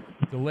the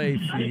delay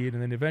feed,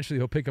 and then eventually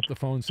he'll pick up the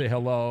phone, say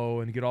hello,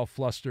 and get all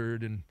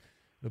flustered, and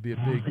there'll be a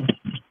big.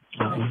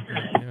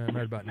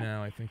 Right about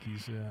now, I think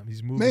he's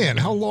moving. Man,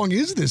 how long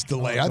is this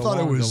delay? I thought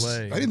it was.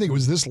 Delay. I didn't think it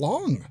was this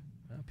long.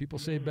 People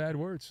say bad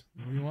words.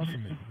 What do you want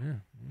from me? Yeah,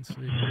 let's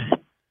see.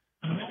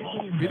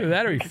 Either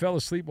that or he fell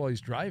asleep while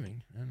he's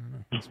driving. I don't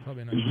know. It's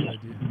probably not a good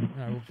idea.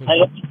 All right, we'll put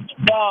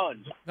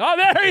oh,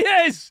 there he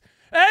is,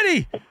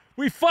 Eddie.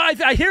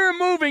 I hear him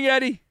moving,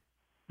 Eddie.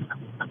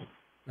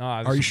 No,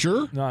 are you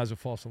sure? No, it's a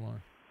false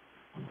alarm.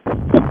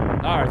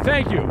 All right,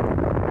 thank you.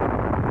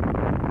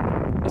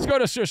 Let's go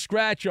to Sir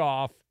Scratch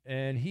Off.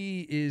 And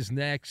he is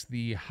next.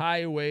 The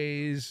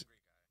highways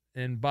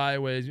and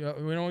byways. All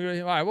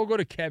right, we'll go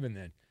to Kevin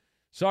then.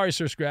 Sorry,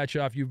 Sir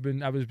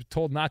Scratchoff. I was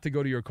told not to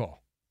go to your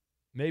call.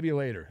 Maybe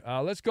later.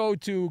 Let's go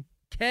to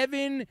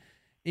Kevin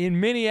in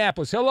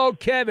Minneapolis. Hello,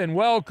 Kevin.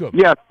 Welcome.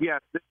 Yes.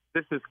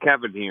 This is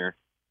Kevin here.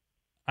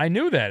 I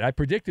knew that. I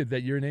predicted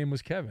that your name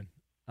was Kevin.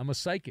 I'm a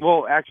psychic.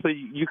 Well,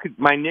 actually,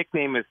 my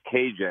nickname is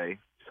KJ.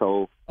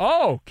 So.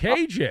 Oh,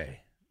 KJ.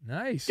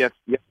 Nice. Yes,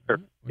 sir.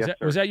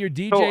 Was that your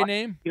DJ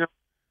name?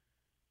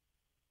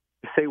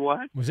 Say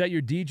what? Was that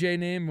your DJ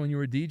name when you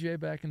were DJ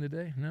back in the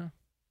day? No,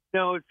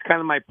 it's kind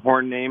of my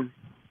porn name.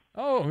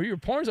 Oh, your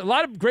porn. A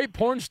lot of great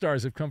porn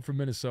stars have come from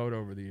Minnesota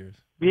over the years.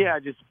 Yeah,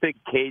 just big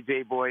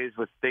KJ boys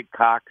with big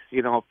cocks,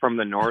 from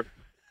the north.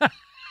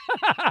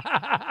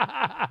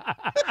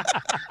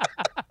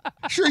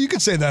 Sure, you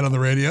could say that on the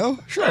radio.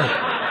 Sure.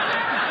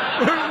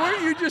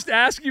 Weren't you just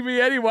asking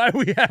me, Eddie, why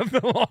we have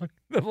the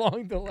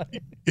long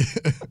delay?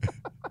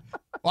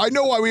 I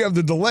know why we have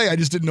the delay. I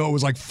just didn't know it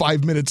was like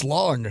 5 minutes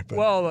long. But.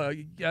 Well,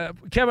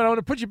 Kevin, I want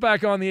to put you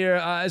back on the air.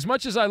 As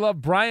much as I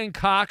love Brian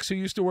Cox, who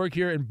used to work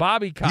here, and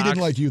Bobby Cox. He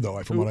didn't like you, though,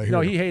 from what I hear.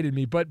 No, he hated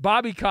me. But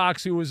Bobby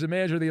Cox, who was the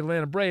manager of the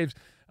Atlanta Braves,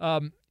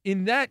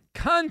 in that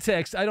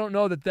context, I don't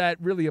know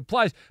that really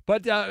applies.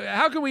 But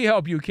how can we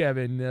help you,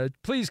 Kevin?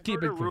 Please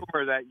keep it. I heard a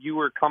rumor that you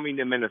were coming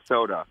to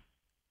Minnesota.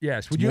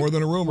 Yes. More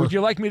than a rumor. Would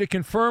you like me to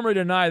confirm or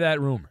deny that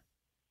rumor?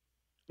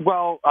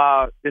 Well,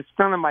 it's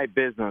none of my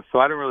business, so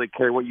I don't really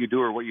care what you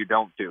do or what you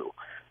don't do.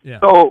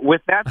 Yeah. So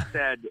with that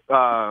said,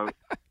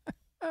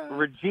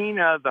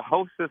 Regina, the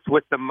hostess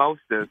with the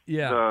mostest,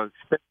 the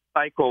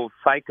psycho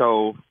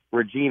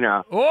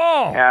Regina,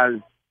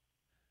 has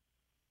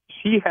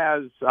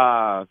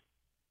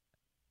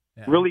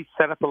really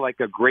set up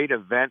a great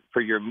event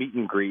for your meet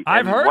and greet.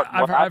 I've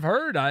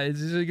heard. Are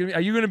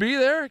you going to be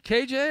there,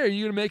 KJ? Are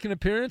you going to make an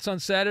appearance on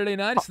Saturday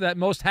night? It's that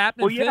most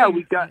happening thing. Well,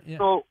 we got. Yeah.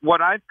 So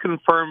what I've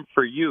confirmed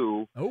for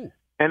you. Oh.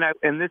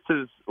 And this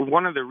is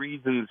one of the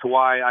reasons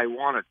why I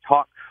want to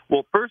talk.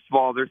 Well, first of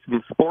all, there's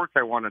some sports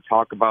I want to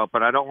talk about,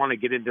 but I don't want to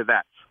get into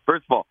that.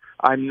 First of all,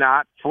 I'm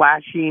not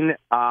flashing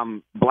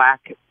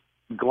black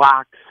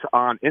Glocks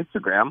on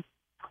Instagram.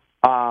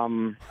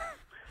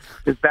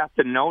 Because that's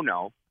a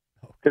no-no.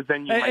 Because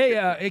then you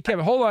hey,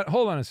 Kevin, hold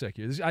on a sec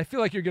here. I feel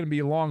like you're going to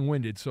be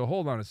long-winded, so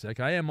hold on a sec.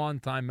 I am on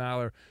time,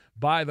 Maller.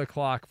 By the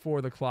clock,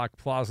 for the clock,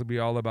 plausibly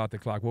all about the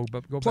clock. We'll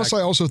go Plus, back.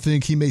 I also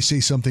think he may say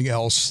something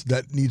else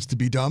that needs to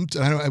be dumped.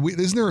 And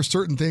isn't there a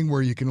certain thing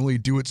where you can only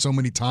do it so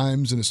many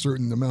times in a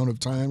certain amount of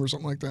time or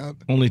something like that?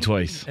 Only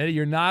twice. Eddie,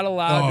 you're not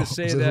allowed to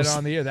say that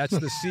on the air. That's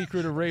the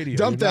secret of radio.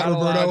 Dump you're that, not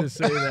Roberto. allowed to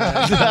say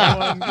that. No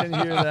one can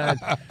hear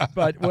that.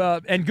 But,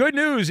 and good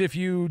news, if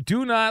you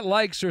do not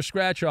like Sir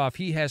Scratchoff,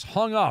 he has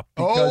hung up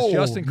because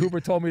Justin Cooper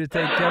told me to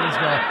take Kevin's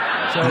call.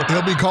 So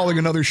he'll be calling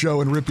another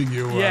show and ripping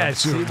you yes,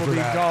 soon he will for be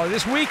that. calling.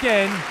 This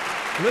weekend,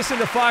 listen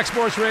to Fox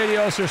Sports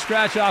Radio, so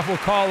Scratch Off will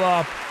call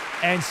up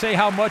and say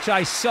how much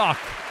I suck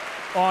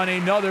on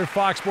another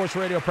Fox Sports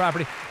Radio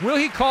property. Will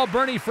he call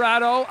Bernie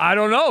Fratto? I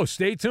don't know.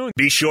 Stay tuned.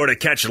 Be sure to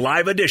catch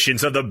live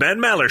editions of the Ben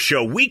Maller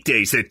Show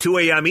weekdays at 2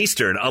 a.m.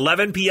 Eastern,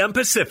 11 p.m.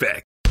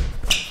 Pacific.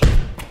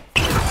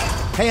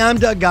 Hey, I'm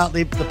Doug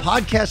Gottlieb. The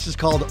podcast is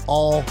called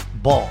All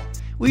Ball.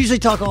 We usually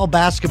talk all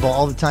basketball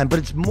all the time, but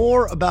it's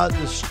more about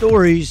the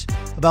stories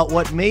about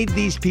what made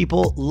these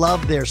people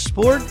love their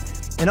sport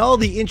and all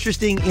the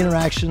interesting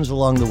interactions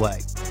along the way.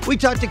 We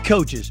talk to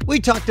coaches. We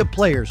talk to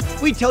players.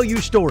 We tell you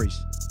stories.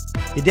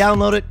 You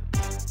download it.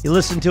 You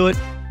listen to it.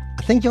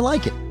 I think you'll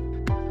like it.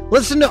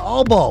 Listen to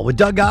All Ball with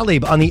Doug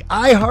Gottlieb on the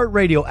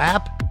iHeartRadio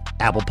app,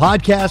 Apple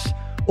Podcasts,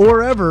 or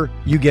wherever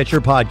you get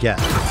your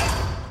podcasts.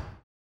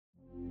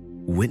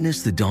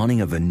 Witness the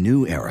dawning of a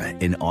new era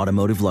in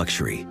automotive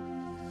luxury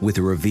with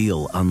a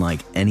reveal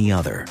unlike any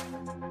other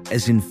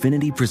as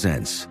Infiniti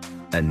presents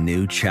a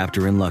new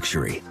chapter in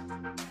luxury,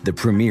 the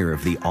premiere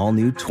of the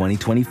all-new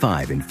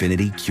 2025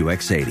 Infiniti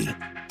QX80.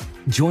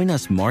 Join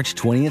us March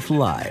 20th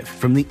live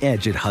from the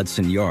Edge at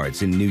Hudson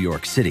Yards in New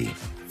York City,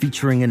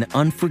 featuring an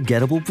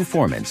unforgettable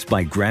performance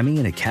by Grammy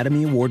and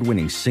Academy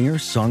Award-winning singer,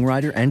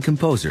 songwriter, and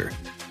composer,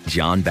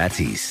 Jon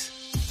Batiste.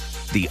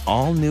 The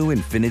all-new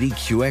Infiniti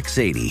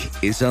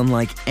QX80 is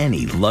unlike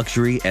any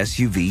luxury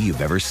SUV you've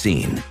ever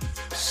seen.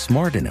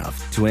 Smart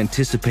enough to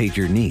anticipate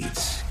your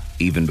needs,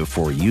 even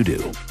before you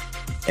do.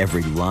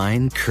 Every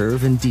line,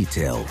 curve, and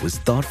detail was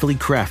thoughtfully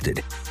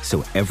crafted,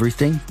 so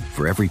everything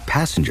for every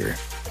passenger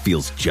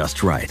feels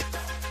just right.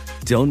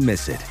 Don't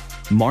miss it.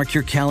 Mark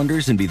your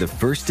calendars and be the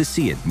first to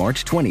see it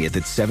March 20th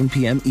at 7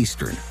 p.m.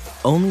 Eastern,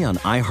 only on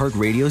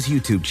iHeartRadio's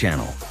YouTube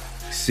channel.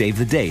 Save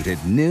the date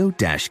at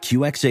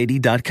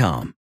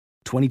new-QX80.com.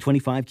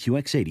 2025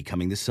 QX80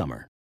 coming this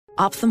summer.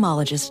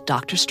 Ophthalmologist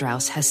Dr.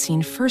 Strauss has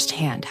seen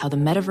firsthand how the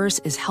metaverse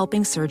is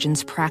helping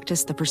surgeons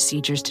practice the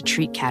procedures to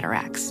treat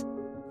cataracts.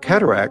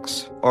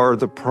 Cataracts are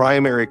the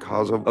primary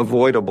cause of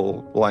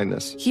avoidable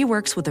blindness. He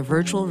works with a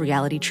virtual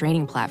reality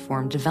training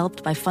platform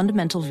developed by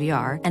Fundamental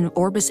VR and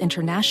Orbis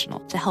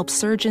International to help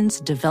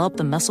surgeons develop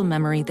the muscle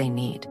memory they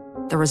need.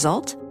 The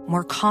result?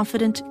 More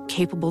confident,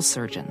 capable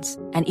surgeons.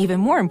 And even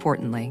more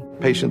importantly,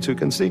 patients who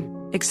can see.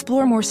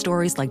 Explore more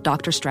stories like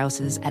Dr.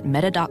 Strauss's at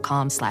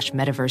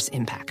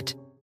meta.com/metaverseimpact.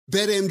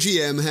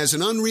 BetMGM has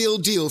an unreal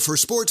deal for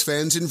sports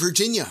fans in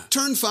Virginia.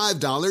 Turn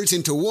 $5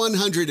 into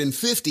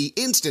 $150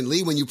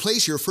 instantly when you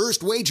place your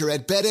first wager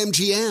at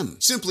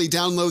BetMGM. Simply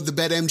download the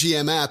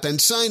BetMGM app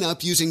and sign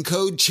up using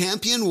code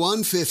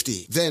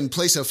CHAMPION150. Then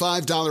place a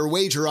 $5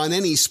 wager on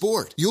any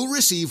sport. You'll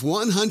receive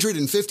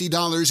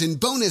 $150 in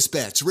bonus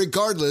bets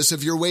regardless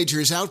of your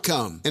wager's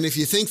outcome. And if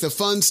you think the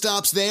fun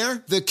stops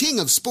there, the King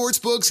of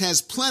Sportsbooks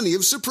has plenty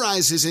of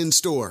surprises in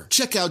store.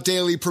 Check out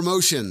daily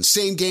promotions,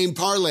 same-game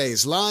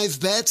parlays,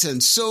 live bets,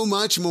 and so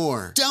much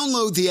more.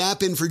 Download the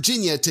app in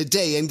Virginia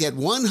today and get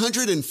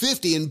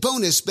 $150 in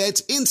bonus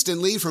bets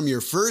instantly from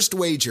your first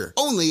wager.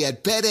 Only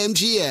at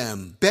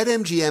BetMGM.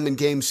 BetMGM and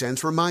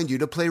GameSense remind you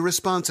to play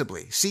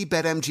responsibly. See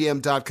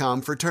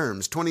BetMGM.com for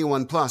terms.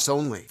 21 plus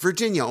only.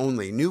 Virginia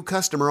only. New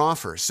customer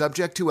offer.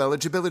 Subject to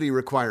eligibility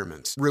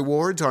requirements.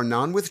 Rewards are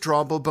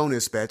non-withdrawable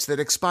bonus bets that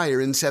expire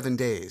in 7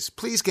 days.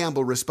 Please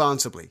gamble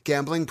responsibly.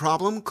 Gambling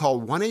problem? Call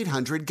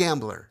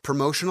 1-800-GAMBLER.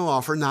 Promotional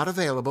offer not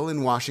available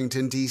in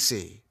Washington,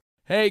 D.C.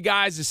 Hey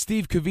guys, it's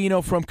Steve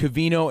Covino from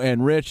Covino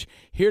and Rich,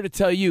 here to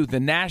tell you the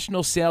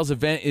national sales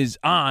event is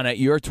on at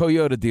your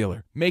Toyota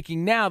dealer,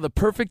 making now the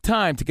perfect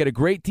time to get a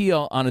great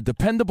deal on a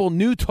dependable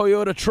new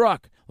Toyota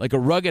truck, like a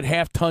rugged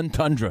half-ton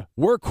Tundra.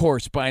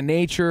 Workhorse by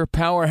nature,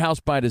 powerhouse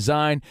by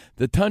design,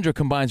 the Tundra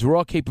combines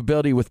raw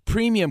capability with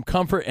premium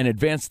comfort and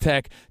advanced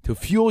tech to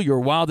fuel your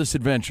wildest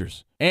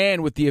adventures.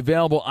 And with the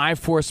available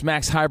iForce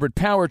Max hybrid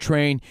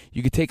powertrain,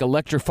 you can take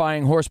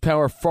electrifying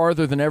horsepower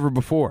farther than ever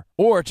before.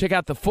 Or check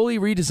out the fully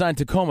redesigned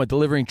Tacoma,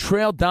 delivering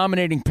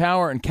trail-dominating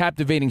power and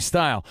captivating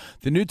style.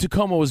 The new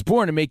Tacoma was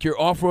born to make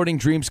your off-roading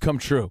dreams come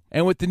true.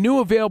 And with the new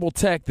available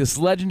tech, this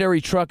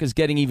legendary truck is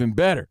getting even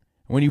better.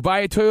 When you buy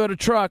a Toyota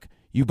truck,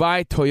 you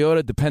buy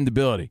Toyota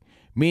dependability,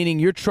 meaning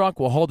your truck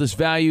will hold its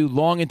value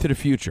long into the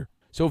future.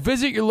 So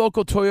visit your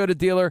local Toyota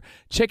dealer.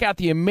 Check out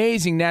the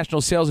amazing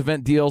national sales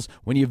event deals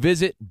when you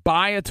visit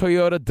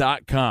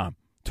buyatoyota.com.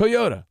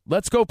 Toyota,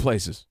 let's go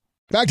places.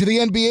 Back to the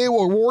NBA,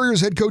 where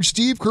Warriors head coach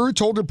Steve Kerr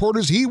told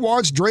reporters he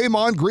wants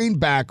Draymond Green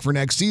back for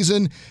next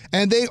season,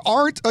 and they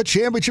aren't a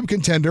championship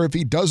contender if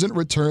he doesn't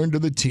return to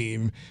the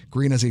team.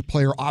 Green has a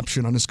player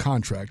option on his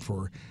contract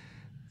for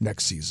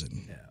next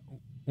season.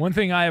 One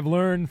thing I have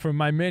learned from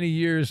my many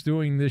years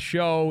doing this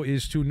show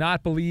is to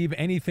not believe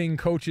anything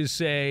coaches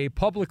say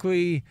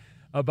publicly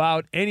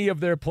about any of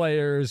their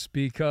players,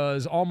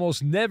 because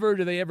almost never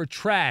do they ever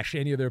trash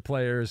any of their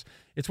players.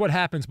 It's what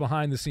happens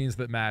behind the scenes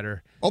that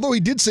matter. Although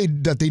he did say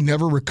that they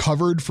never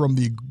recovered from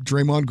the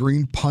Draymond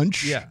Green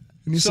punch. Yeah.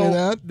 Didn't he say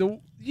that?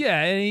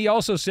 Yeah, and he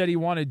also said he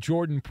wanted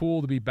Jordan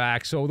Poole to be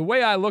back. So the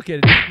way I look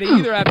at it, they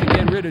either have to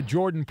get rid of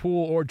Jordan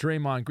Poole or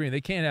Draymond Green.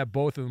 They can't have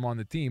both of them on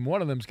the team.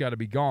 One of them's got to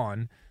be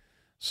gone.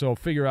 So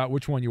figure out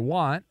which one you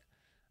want.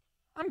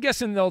 I'm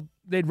guessing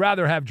they'd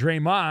rather have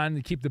Draymond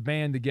to keep the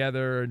band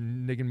together,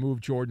 and they can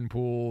move Jordan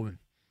Poole and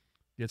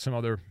get some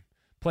other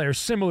players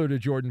similar to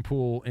Jordan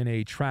Poole in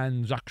a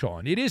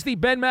transaction. It is the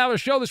Ben Maller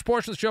Show. This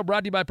portion of the show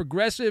brought to you by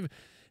Progressive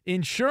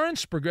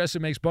Insurance.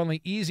 Progressive makes bundling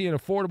easy and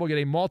affordable. Get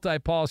a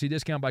multi-policy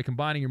discount by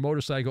combining your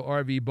motorcycle,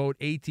 RV, boat,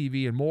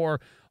 ATV, and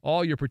more.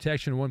 All your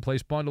protection in one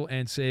place. Bundle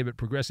and save at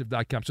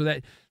Progressive.com. So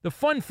that the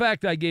fun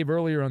fact I gave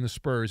earlier on the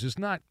Spurs is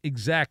not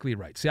exactly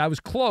right. See, I was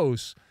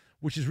close,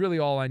 which is really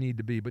all I need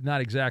to be, but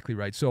not exactly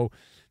right. So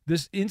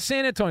this in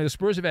San Antonio, the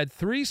Spurs have had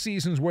 3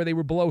 seasons where they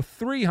were below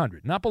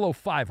 300, not below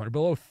 500,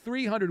 below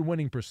 300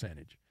 winning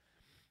percentage.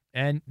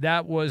 And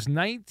that was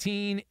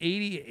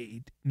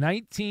 1988,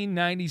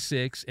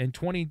 1996, and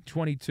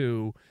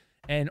 2022,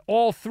 and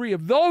all 3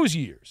 of those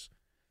years.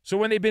 So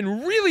when they've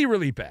been really,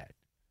 really bad,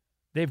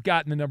 they've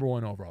gotten the number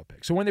 1 overall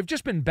pick. So when they've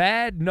just been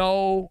bad,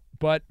 no,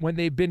 but when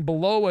they've been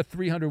below a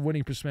 300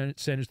 winning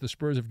percentage, the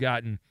Spurs have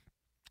gotten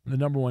the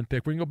number 1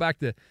 pick. We're going to go back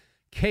to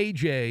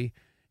KJ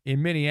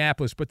in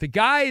Minneapolis, but the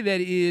guy that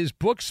is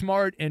book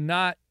smart and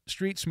not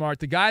street smart,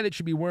 the guy that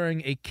should be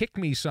wearing a kick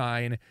me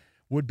sign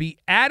would be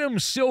Adam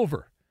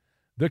Silver,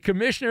 the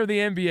commissioner of the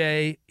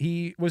NBA.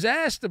 He was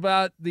asked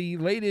about the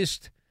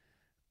latest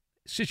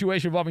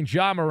situation involving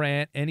Ja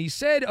Morant, and he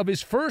said of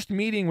his first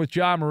meeting with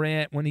Ja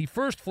Morant when he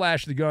first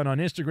flashed the gun on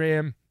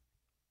Instagram,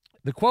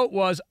 the quote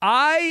was,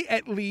 "I,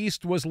 at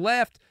least, was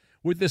left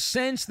with the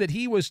sense that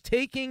he was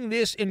taking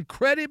this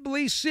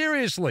incredibly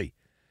seriously."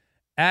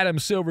 Adam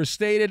Silver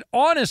stated,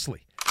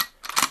 "Honestly,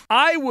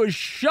 I was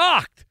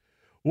shocked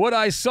what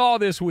I saw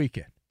this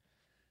weekend."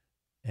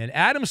 And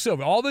Adam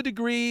Silver, all the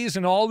degrees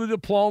and all the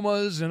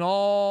diplomas and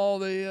all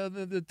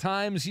the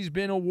times he's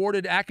been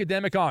awarded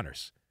academic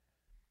honors,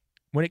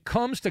 when it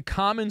comes to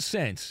common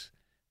sense,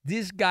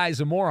 this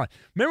guy's a moron.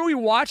 Remember we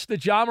watched the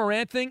Ja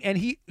Morant thing, and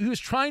he was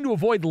trying to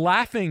avoid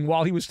laughing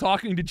while he was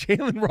talking to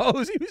Jalen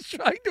Rose. He was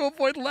trying to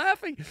avoid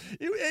laughing.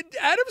 And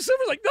Adam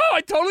Silver's like, no,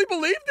 I totally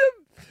believed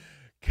him.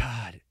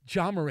 God,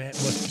 Ja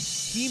Morant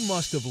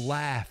must have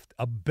laughed,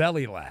 a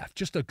belly laugh,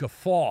 just a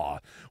guffaw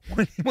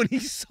when he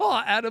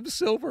saw Adam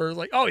Silver.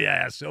 Like, oh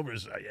yeah,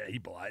 Silver's he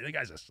buys. The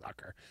guy's a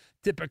sucker.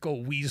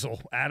 Typical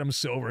weasel, Adam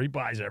Silver. He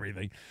buys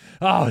everything.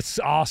 Oh, it's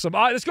awesome.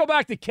 All right, let's go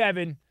back to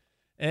Kevin.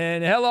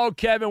 And hello,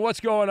 Kevin. What's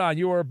going on?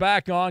 You are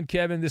back on,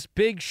 Kevin. This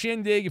big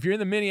shindig. If you're in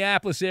the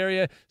Minneapolis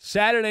area,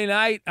 Saturday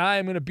night, I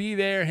am going to be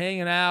there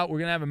hanging out. We're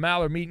going to have a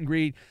Maller meet and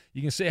greet.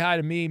 You can say hi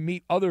to me,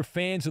 meet other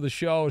fans of the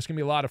show. It's going to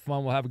be a lot of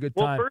fun. We'll have a good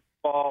time. Well, first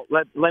of all,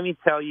 let me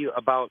tell you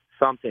about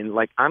something.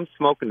 Like, I'm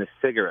smoking a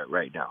cigarette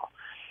right now.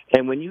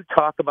 And when you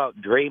talk about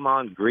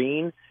Draymond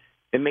Green,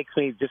 it makes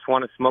me just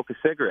want to smoke a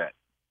cigarette.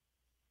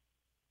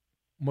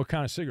 What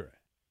kind of cigarette?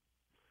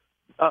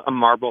 A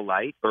Marlboro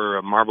Light or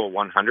a Marlboro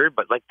 100,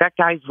 but like that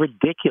guy's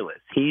ridiculous.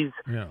 He's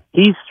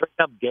straight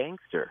up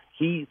gangster.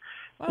 I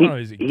don't know.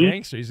 He's a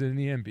gangster. He's in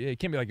the NBA. He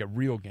can't be like a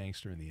real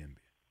gangster in the NBA.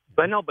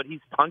 I know, but he's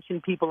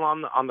punching people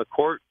on the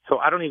court, so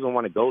I don't even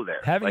want to go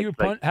there. Haven't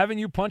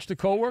you punched a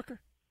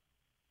coworker?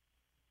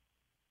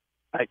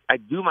 I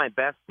do my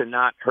best to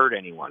not hurt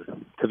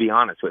anyone, to be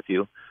honest with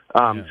you.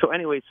 So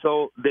anyway,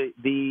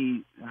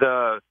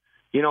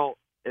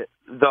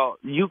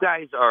 you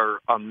guys are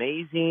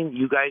amazing.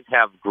 You guys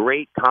have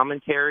great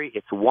commentary.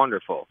 It's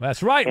wonderful.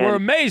 That's right. We're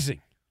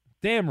amazing.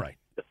 Damn right.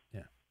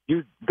 Yeah.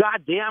 You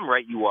goddamn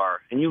right you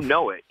are, and you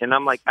know it. And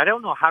I'm like, I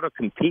don't know how to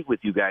compete with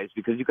you guys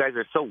because you guys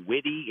are so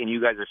witty and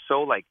you guys are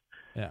so very.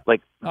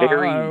 All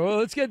right, well,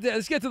 let's get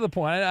to the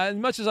point. As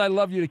much as I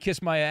love you to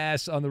kiss my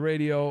ass on the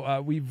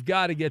radio, we've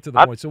got to get to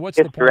the point. So what's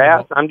the point? Your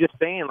ass. I'm just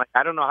saying,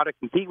 I don't know how to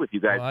compete with you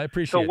guys. Well, I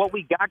appreciate. So what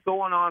we got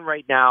going on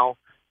right now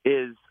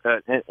is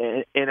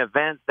an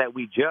event that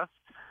we just,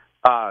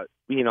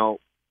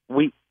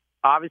 we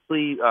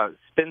obviously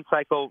Spin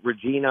Cycle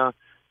Regina,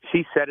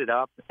 she set it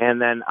up,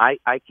 and then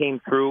I came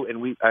through,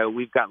 and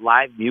we've got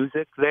live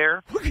music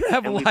there. We're gonna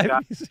have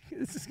live music.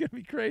 This is gonna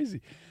be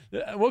crazy.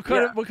 What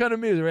kind of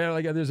music? Right?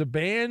 Like, there's a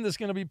band that's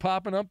gonna be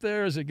popping up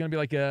there. Is it gonna be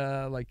like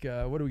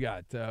what do we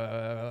got?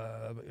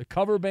 A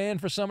cover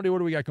band for somebody? What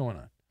do we got going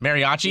on?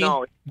 Mariachi?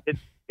 No,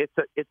 it's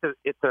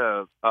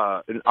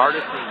an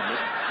artist named.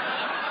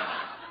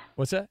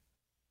 What's that?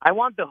 I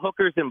want the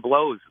hookers and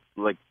blows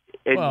Well,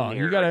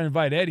 you got to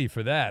invite Eddie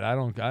for that. I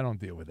don't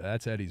deal with that.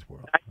 That's Eddie's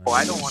world.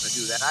 I don't want to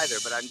do that either,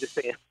 but I'm just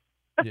saying.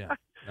 Yeah,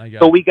 I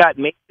got. So we got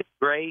Mason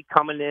Gray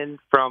coming in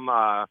from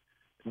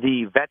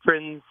the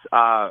Veterans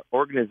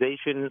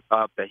Organization,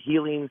 the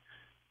Healing.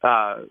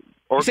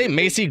 You say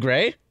Macy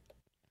Gray?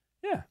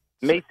 Yeah,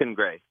 Mason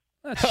Gray.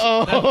 That's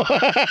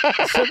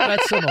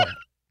similar.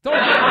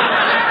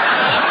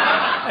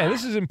 Hey,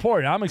 this is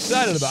important. I'm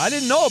excited about it. I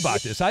didn't know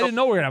about this. I didn't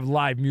know we were going to have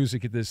live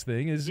music at this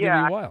thing. This is going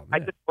to be wild. I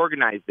just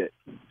organized it.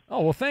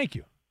 Oh, well, thank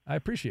you. I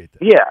appreciate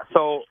that. Yeah,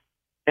 so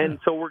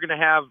we're going to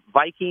have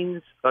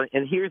Vikings,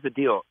 and here's the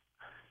deal.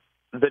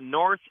 The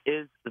North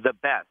is the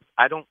best.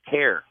 I don't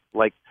care.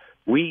 Like,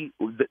 the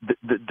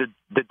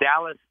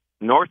Dallas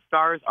North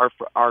Stars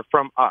are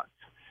from us.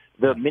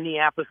 The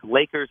Minneapolis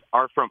Lakers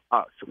are from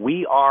us.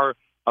 We are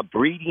a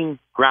breeding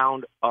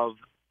ground of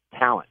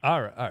talent.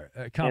 All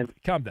right. Calm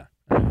down.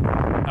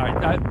 All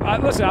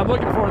right. Listen, I'm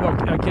looking forward,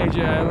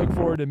 KJ. I look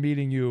forward to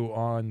meeting you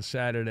on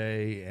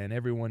Saturday, and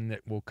everyone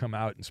that will come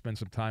out and spend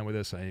some time with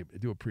us. I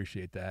do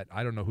appreciate that.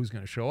 I don't know who's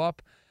going to show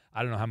up.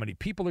 I don't know how many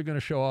people are going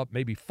to show up.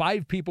 Maybe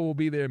 5 people will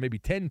be there, maybe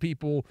 10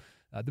 people.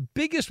 The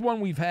biggest one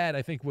we've had,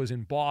 I think, was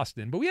in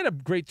Boston. But we had a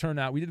great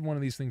turnout. We did one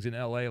of these things in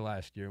L.A.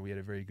 last year. We had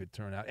a very good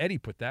turnout. Eddie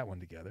put that one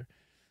together.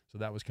 So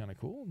that was kind of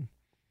cool. And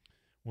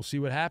we'll see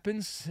what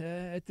happens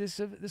at this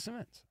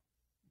event.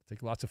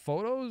 Take lots of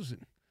photos.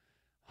 And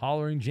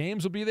Hollering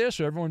James will be there,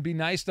 so everyone be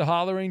nice to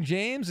Hollering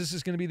James. This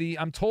is going to be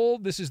I'm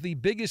told this is the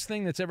biggest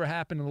thing that's ever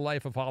happened in the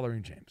life of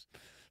Hollering James.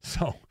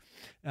 So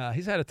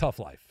he's had a tough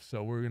life.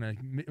 So we're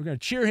gonna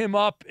cheer him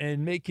up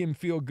and make him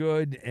feel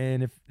good.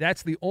 And if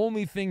that's the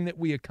only thing that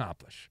we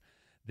accomplish,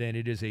 then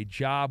it is a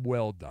job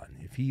well done.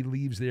 If he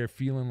leaves there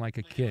feeling like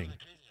a king.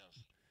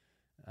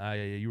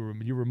 You were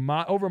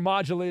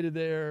over-modulated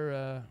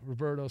there,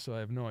 Roberto, so I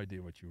have no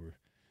idea what you were.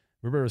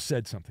 Roberto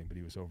said something, but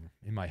he was over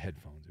in my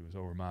headphones. It was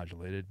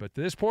over-modulated. But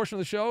this portion of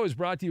the show is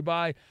brought to you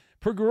by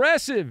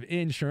Progressive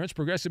Insurance.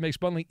 Progressive makes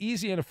bundling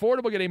easy and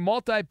affordable. Get a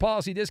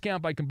multi-policy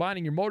discount by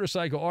combining your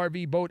motorcycle,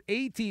 RV, boat,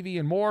 ATV,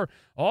 and more.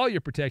 All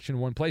your protection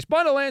in one place.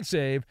 Bundle and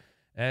save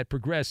at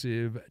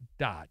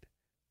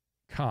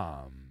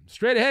Progressive.com.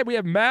 Straight ahead, we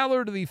have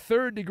Mallard to the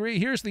third degree.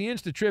 Here's the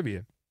Insta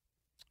trivia.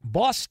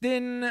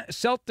 Boston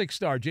Celtics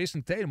star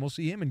Jason Tatum. We'll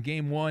see him in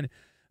Game 1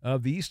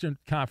 of the Eastern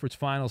Conference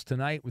Finals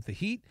tonight with the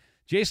Heat.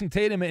 Jason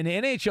Tatum and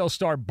NHL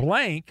star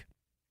blank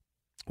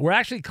were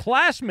actually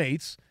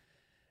classmates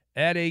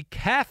at a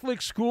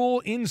Catholic school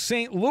in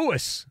St.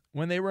 Louis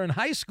when they were in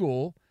high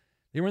school.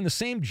 They were in the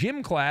same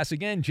gym class.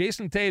 Again,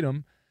 Jason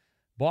Tatum,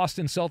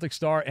 Boston Celtics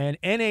star,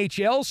 and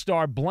NHL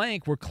star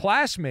blank were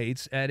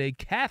classmates at a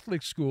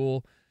Catholic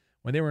school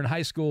when they were in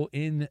high school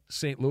in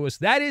St. Louis.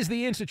 That is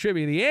the Insta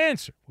Trivia. The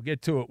answer. We'll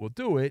get to it. We'll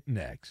do it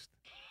next.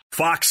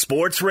 Fox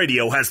Sports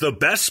Radio has the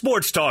best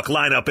sports talk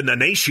lineup in the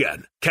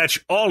nation.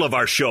 Catch all of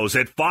our shows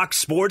at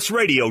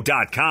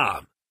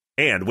foxsportsradio.com.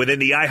 And within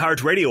the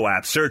iHeartRadio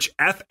app, search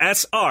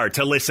FSR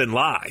to listen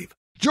live.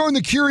 Join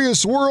the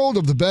curious world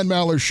of the Ben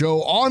Maller Show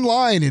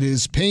online. It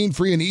is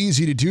pain-free and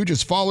easy to do.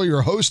 Just follow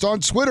your host on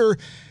Twitter.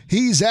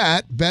 He's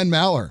at Ben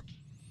Maller.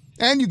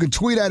 And you can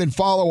tweet at and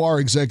follow our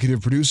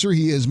executive producer.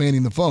 He is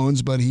manning the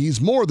phones, but he's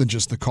more than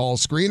just the call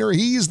screener.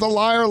 He's the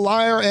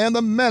liar, and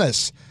the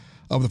menace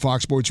of the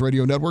Fox Sports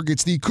Radio Network.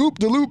 It's the Coop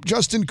de Loop,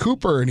 Justin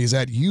Cooper, and he's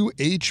at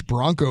UH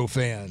Bronco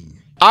Fan.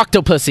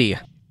 Octopussy.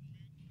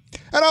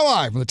 And now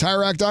live from the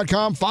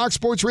TireRack.com Fox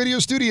Sports Radio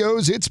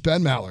studios, it's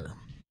Ben Maller.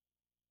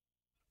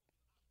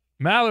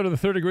 Maller to the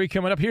third degree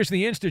coming up. Here's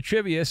the Insta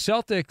Trivia.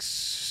 Celtics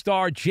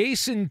star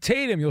Jason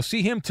Tatum. You'll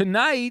see him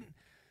tonight.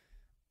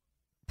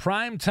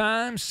 Prime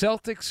time,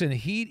 Celtics and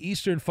Heat,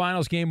 Eastern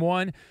Finals Game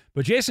 1.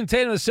 But Jason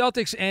Tatum, the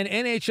Celtics, and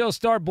NHL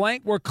star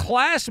blank were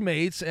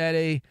classmates at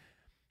a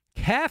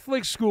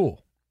Catholic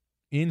school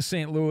in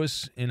St.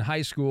 Louis in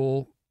high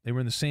school. They were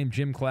in the same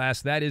gym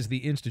class. That is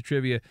the Insta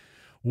Trivia.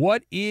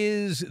 What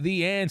is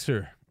the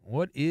answer?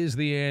 What is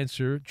the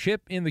answer?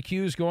 Chip in the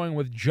Q's going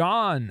with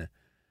John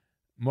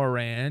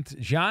Morant.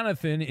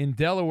 Jonathan in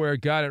Delaware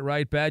got it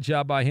right. Bad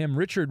job by him.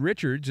 Richard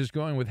Richards is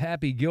going with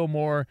Happy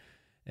Gilmore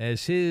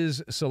as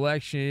his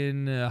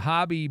selection.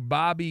 Hobby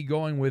Bobby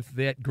going with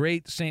that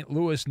great St.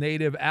 Louis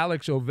native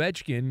Alex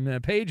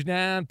Ovechkin. Page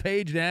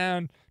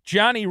down.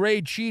 Johnny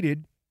Ray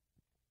cheated.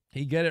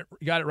 He got it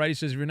right. He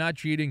says, if you're not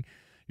cheating,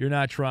 you're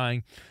not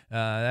trying.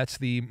 That's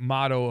the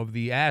motto of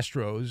the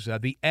Astros.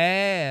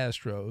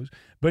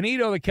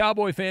 Benito, the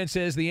Cowboy fan,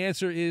 says the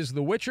answer is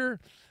The Witcher.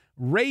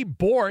 Ray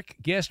Bork,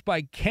 guessed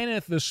by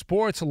Kenneth, the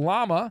Sports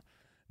Llama.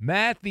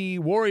 Matt, the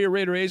Warrior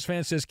Raider A's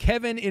fan, says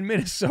Kevin in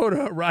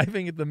Minnesota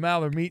arriving at the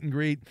Maller meet and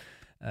greet.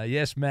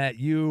 Yes, Matt,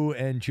 you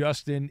and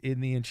Justin in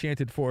the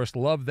Enchanted Forest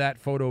love that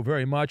photo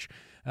very much.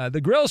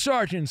 The Grill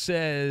Sergeant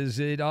says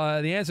the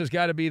answer's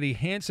got to be the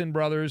Hanson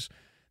brothers.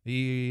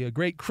 The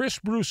great Chris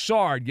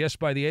Broussard, guessed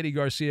by the Eddie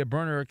Garcia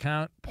burner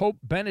account. Pope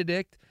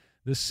Benedict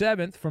the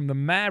Seventh from the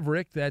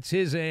Maverick. That's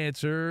his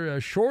answer.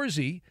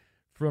 Shorzy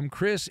from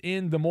Chris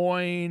in Des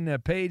Moines.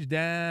 Page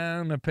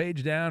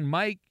down.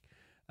 Mike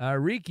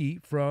Riki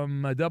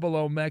from Double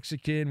O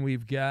Mexican.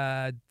 We've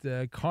got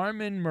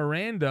Carmen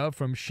Miranda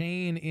from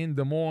Shane in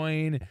Des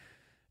Moines.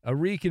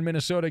 Arik in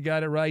Minnesota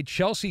got it right.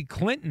 Chelsea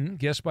Clinton,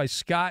 guessed by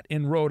Scott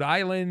in Rhode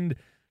Island.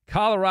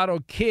 Colorado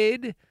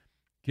Kid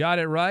got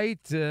it right.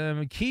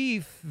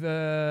 Keith,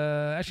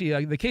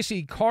 the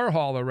Casey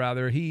Carhauler,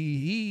 rather,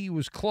 he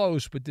was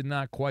close but did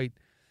not quite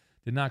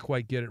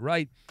get it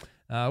right.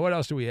 What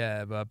else do we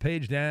have?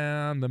 Page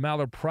down, the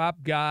Maller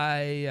prop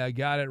guy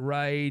got it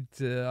right,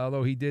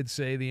 although he did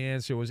say the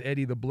answer was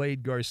Eddie the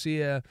Blade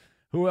Garcia.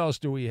 Who else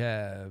do we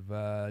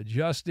have?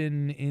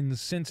 Justin in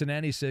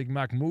Cincinnati said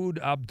Mahmoud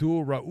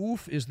Abdul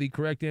Rauf is the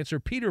correct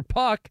answer. Peter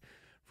Puck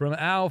from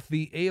Alf,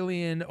 the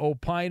Alien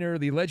Opiner.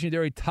 The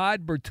legendary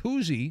Todd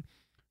Bertuzzi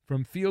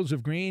from Fields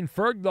of Green.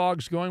 Ferg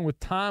Dog's going with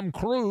Tom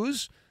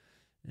Cruise.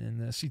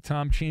 And see,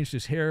 Tom changed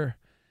his hair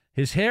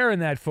His hair in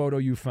that photo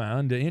you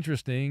found,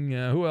 interesting.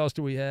 Who else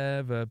do we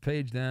have?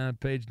 Page down.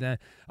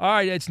 All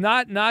right, it's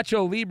not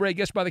Nacho Libre,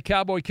 guessed by the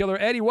Cowboy Killer.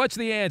 Eddie, what's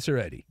the answer,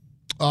 Eddie?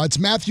 It's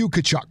Matthew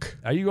Tkachuk.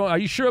 Are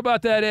you sure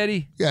about that,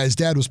 Eddie? Yeah, his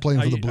dad was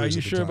playing for the Blues. Are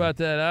you sure about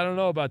that? I don't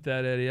know about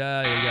that, Eddie. You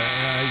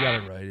got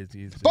it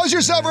right. Buzz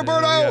yourself,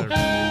 Roberto!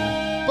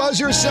 Buzz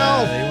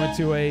yourself! They went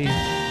to a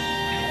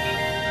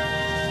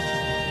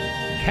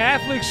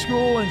Catholic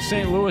school in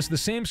St. Louis, the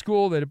same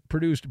school that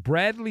produced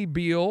Bradley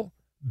Beal,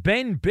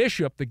 Ben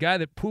Bishop, the guy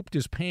that pooped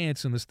his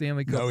pants in the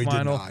Stanley Cup final. No, he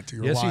did not.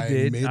 Yes, he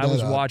did. He I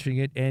was watching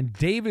it. And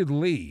David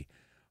Lee.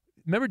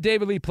 Remember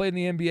David Lee played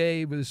in the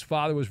NBA, but his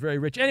father was very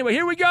rich. Anyway,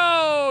 here we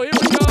go.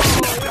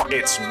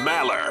 It's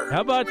Maller.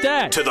 How about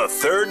that? To the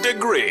third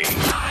degree.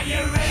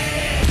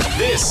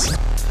 This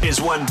is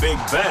when Big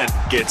Ben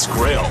gets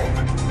grilled.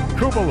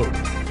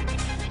 Koopaloop.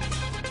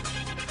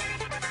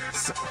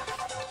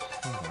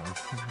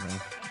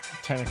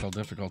 Technical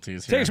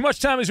difficulties here. Take as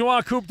much time as you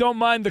want, Coop. Don't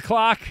mind the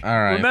clock. All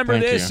right. Remember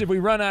this you. if we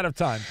run out of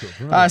time,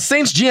 Coop.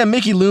 Saints GM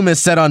Mickey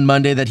Loomis said on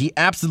Monday that he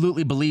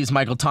absolutely believes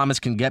Michael Thomas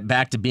can get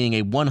back to being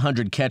a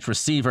 100-catch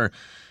receiver.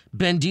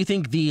 Ben, do you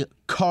think the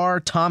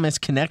Carr-Thomas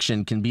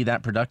connection can be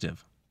that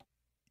productive?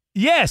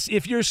 Yes,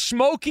 if you're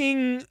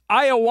smoking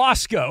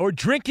ayahuasca or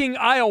drinking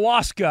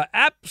ayahuasca,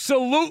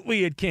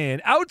 absolutely it can.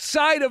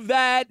 Outside of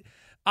that,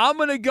 I'm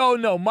going to go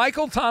no.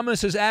 Michael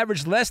Thomas has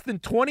averaged less than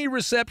 20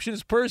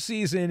 receptions per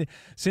season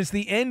since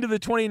the end of the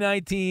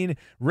 2019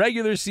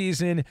 regular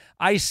season.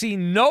 I see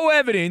no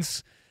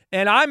evidence,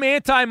 and I'm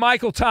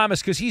anti-Michael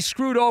Thomas because he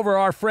screwed over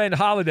our friend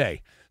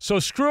Holiday. So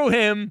screw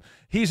him.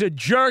 He's a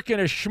jerk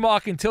and a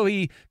schmuck until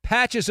he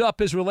patches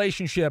up his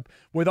relationship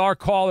with our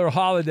caller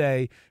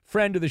Holiday,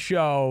 friend of the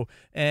show,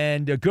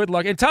 and good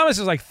luck. And Thomas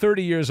is like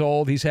 30 years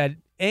old. He's had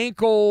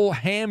ankle,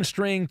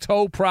 hamstring,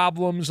 toe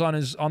problems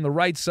on the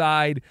right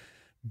side.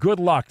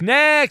 Good luck.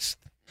 Next!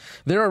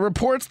 There are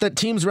reports that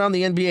teams around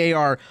the NBA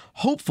are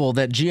hopeful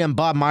that GM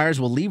Bob Myers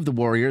will leave the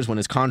Warriors when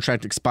his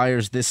contract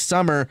expires this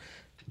summer.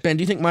 Ben,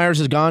 do you think Myers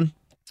is gone?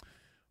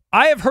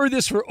 I have heard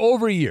this for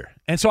over a year.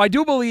 And so I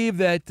do believe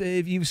that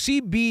if you see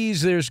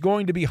bees, there's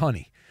going to be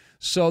honey.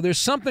 So there's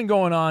something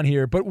going on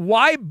here. But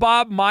why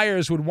Bob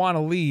Myers would want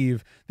to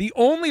leave, the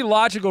only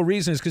logical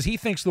reason is because he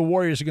thinks the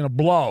Warriors are going to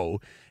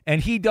blow,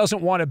 and he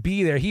doesn't want to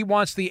be there. He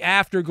wants the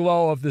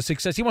afterglow of the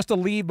success. He wants to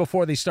leave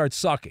before they start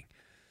sucking.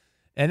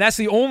 And that's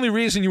the only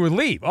reason you would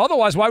leave.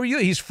 Otherwise, why would you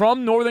leave? He's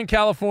from Northern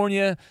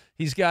California.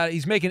 He's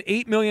making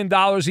 $8 million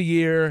a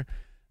year.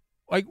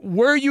 Like,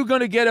 where are you going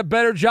to get a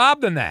better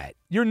job than that?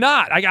 You're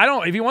not. I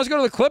don't. If he wants to go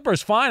to the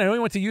Clippers, fine. I know he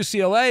went to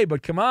UCLA,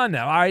 but come on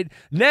now. All right,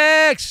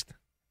 next.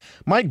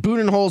 Mike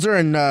Budenholzer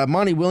and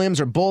Monty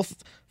Williams are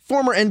both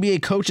former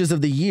NBA coaches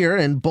of the year,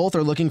 and both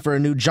are looking for a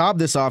new job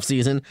this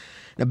offseason.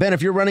 Now, Ben, if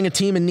you're running a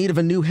team in need of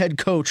a new head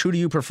coach, who do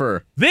you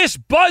prefer? This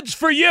Bud's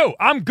for you.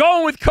 I'm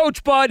going with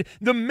Coach Bud.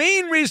 The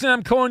main reason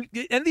I'm going,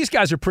 and these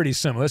guys are pretty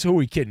similar. That's who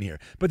we kidding here.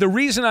 But the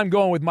reason I'm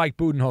going with Mike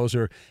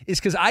Budenholzer is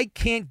because I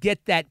can't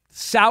get that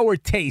sour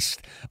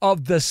taste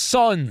of the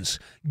Suns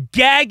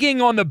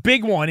gagging on the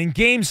big one in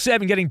Game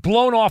 7, getting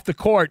blown off the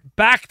court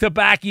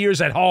back-to-back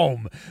years at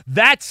home.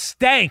 That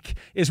stank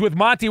is with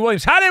Monty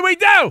Williams. How did we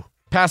do?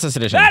 Pass this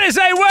edition. That is a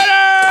winner!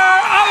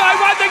 Oh, I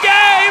won the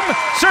game!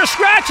 Sir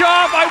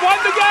Scratch-Off, I won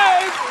the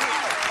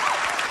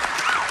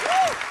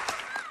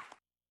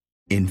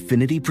game!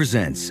 Infinity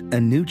presents a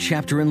new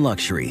chapter in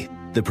luxury,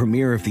 the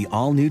premiere of the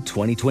all-new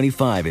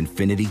 2025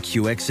 Infinity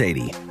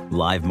QX80,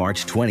 live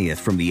March 20th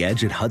from the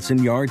Edge at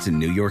Hudson Yards in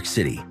New York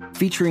City,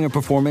 featuring a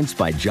performance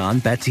by John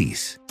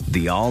Batiste.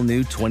 The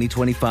all-new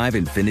 2025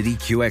 Infinity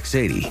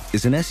QX80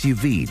 is an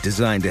SUV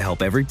designed to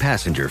help every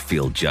passenger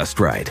feel just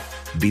right.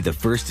 Be the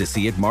first to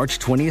see it March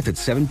 20th at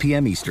 7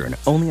 p.m. Eastern,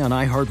 only on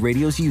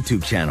iHeartRadio's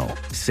YouTube channel.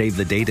 Save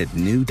the date at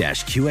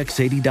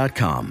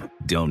new-QX80.com.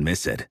 Don't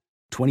miss it.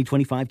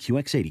 2025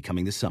 QX80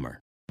 coming this summer.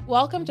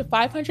 Welcome to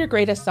 500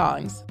 Greatest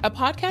Songs, a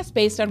podcast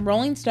based on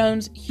Rolling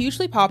Stone's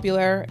hugely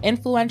popular,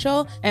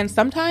 influential, and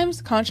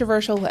sometimes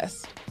controversial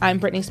list. I'm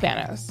Brittany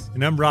Spanos.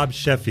 And I'm Rob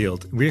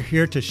Sheffield. We're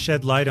here to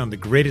shed light on the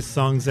greatest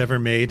songs ever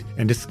made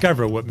and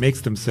discover what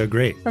makes them so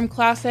great. From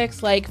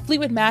classics like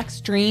Fleetwood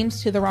Mac's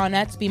Dreams to the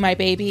Ronettes' Be My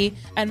Baby,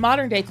 and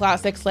modern-day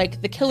classics like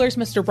The Killer's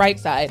Mr.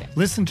 Brightside.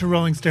 Listen to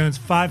Rolling Stone's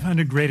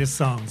 500 Greatest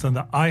Songs on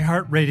the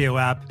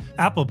iHeartRadio app,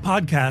 Apple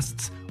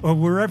Podcasts, or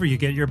wherever you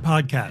get your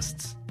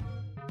podcasts.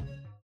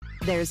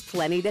 There's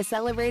plenty to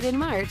celebrate in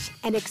March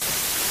and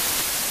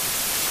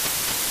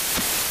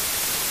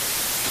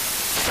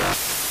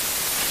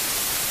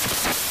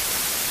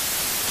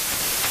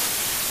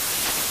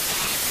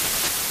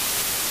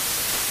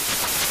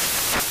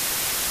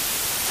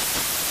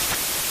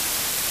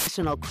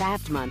National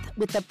Craft Month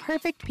with the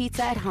perfect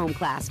pizza at home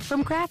class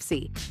from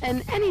Craftsy.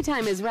 And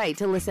anytime is right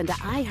to listen to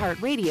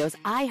iHeartRadio's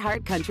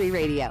iHeart Country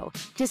Radio.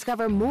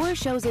 Discover more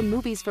shows and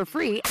movies for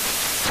free.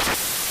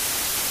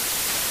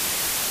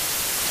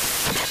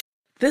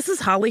 This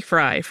is Holly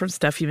Fry from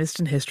Stuff You Missed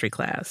in History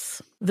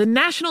class. The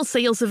national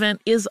sales event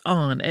is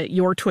on at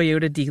your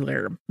Toyota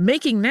dealer,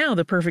 making now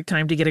the perfect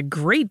time to get a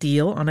great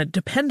deal on a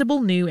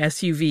dependable new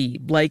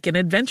SUV, like an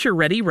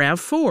adventure-ready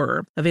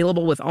RAV4.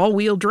 Available with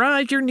all-wheel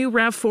drive, your new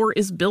RAV4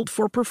 is built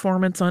for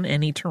performance on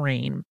any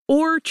terrain.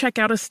 Or check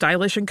out a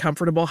stylish and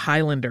comfortable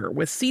Highlander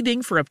with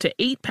seating for up to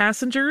 8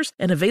 passengers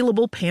and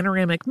available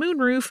panoramic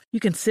moonroof. You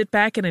can sit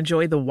back and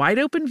enjoy the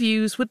wide-open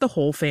views with the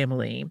whole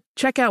family.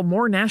 Check out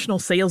more national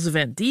sales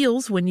event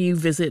deals when you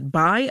visit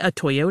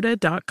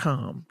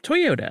buyatoyota.com.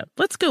 Toyota,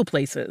 let's go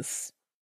places.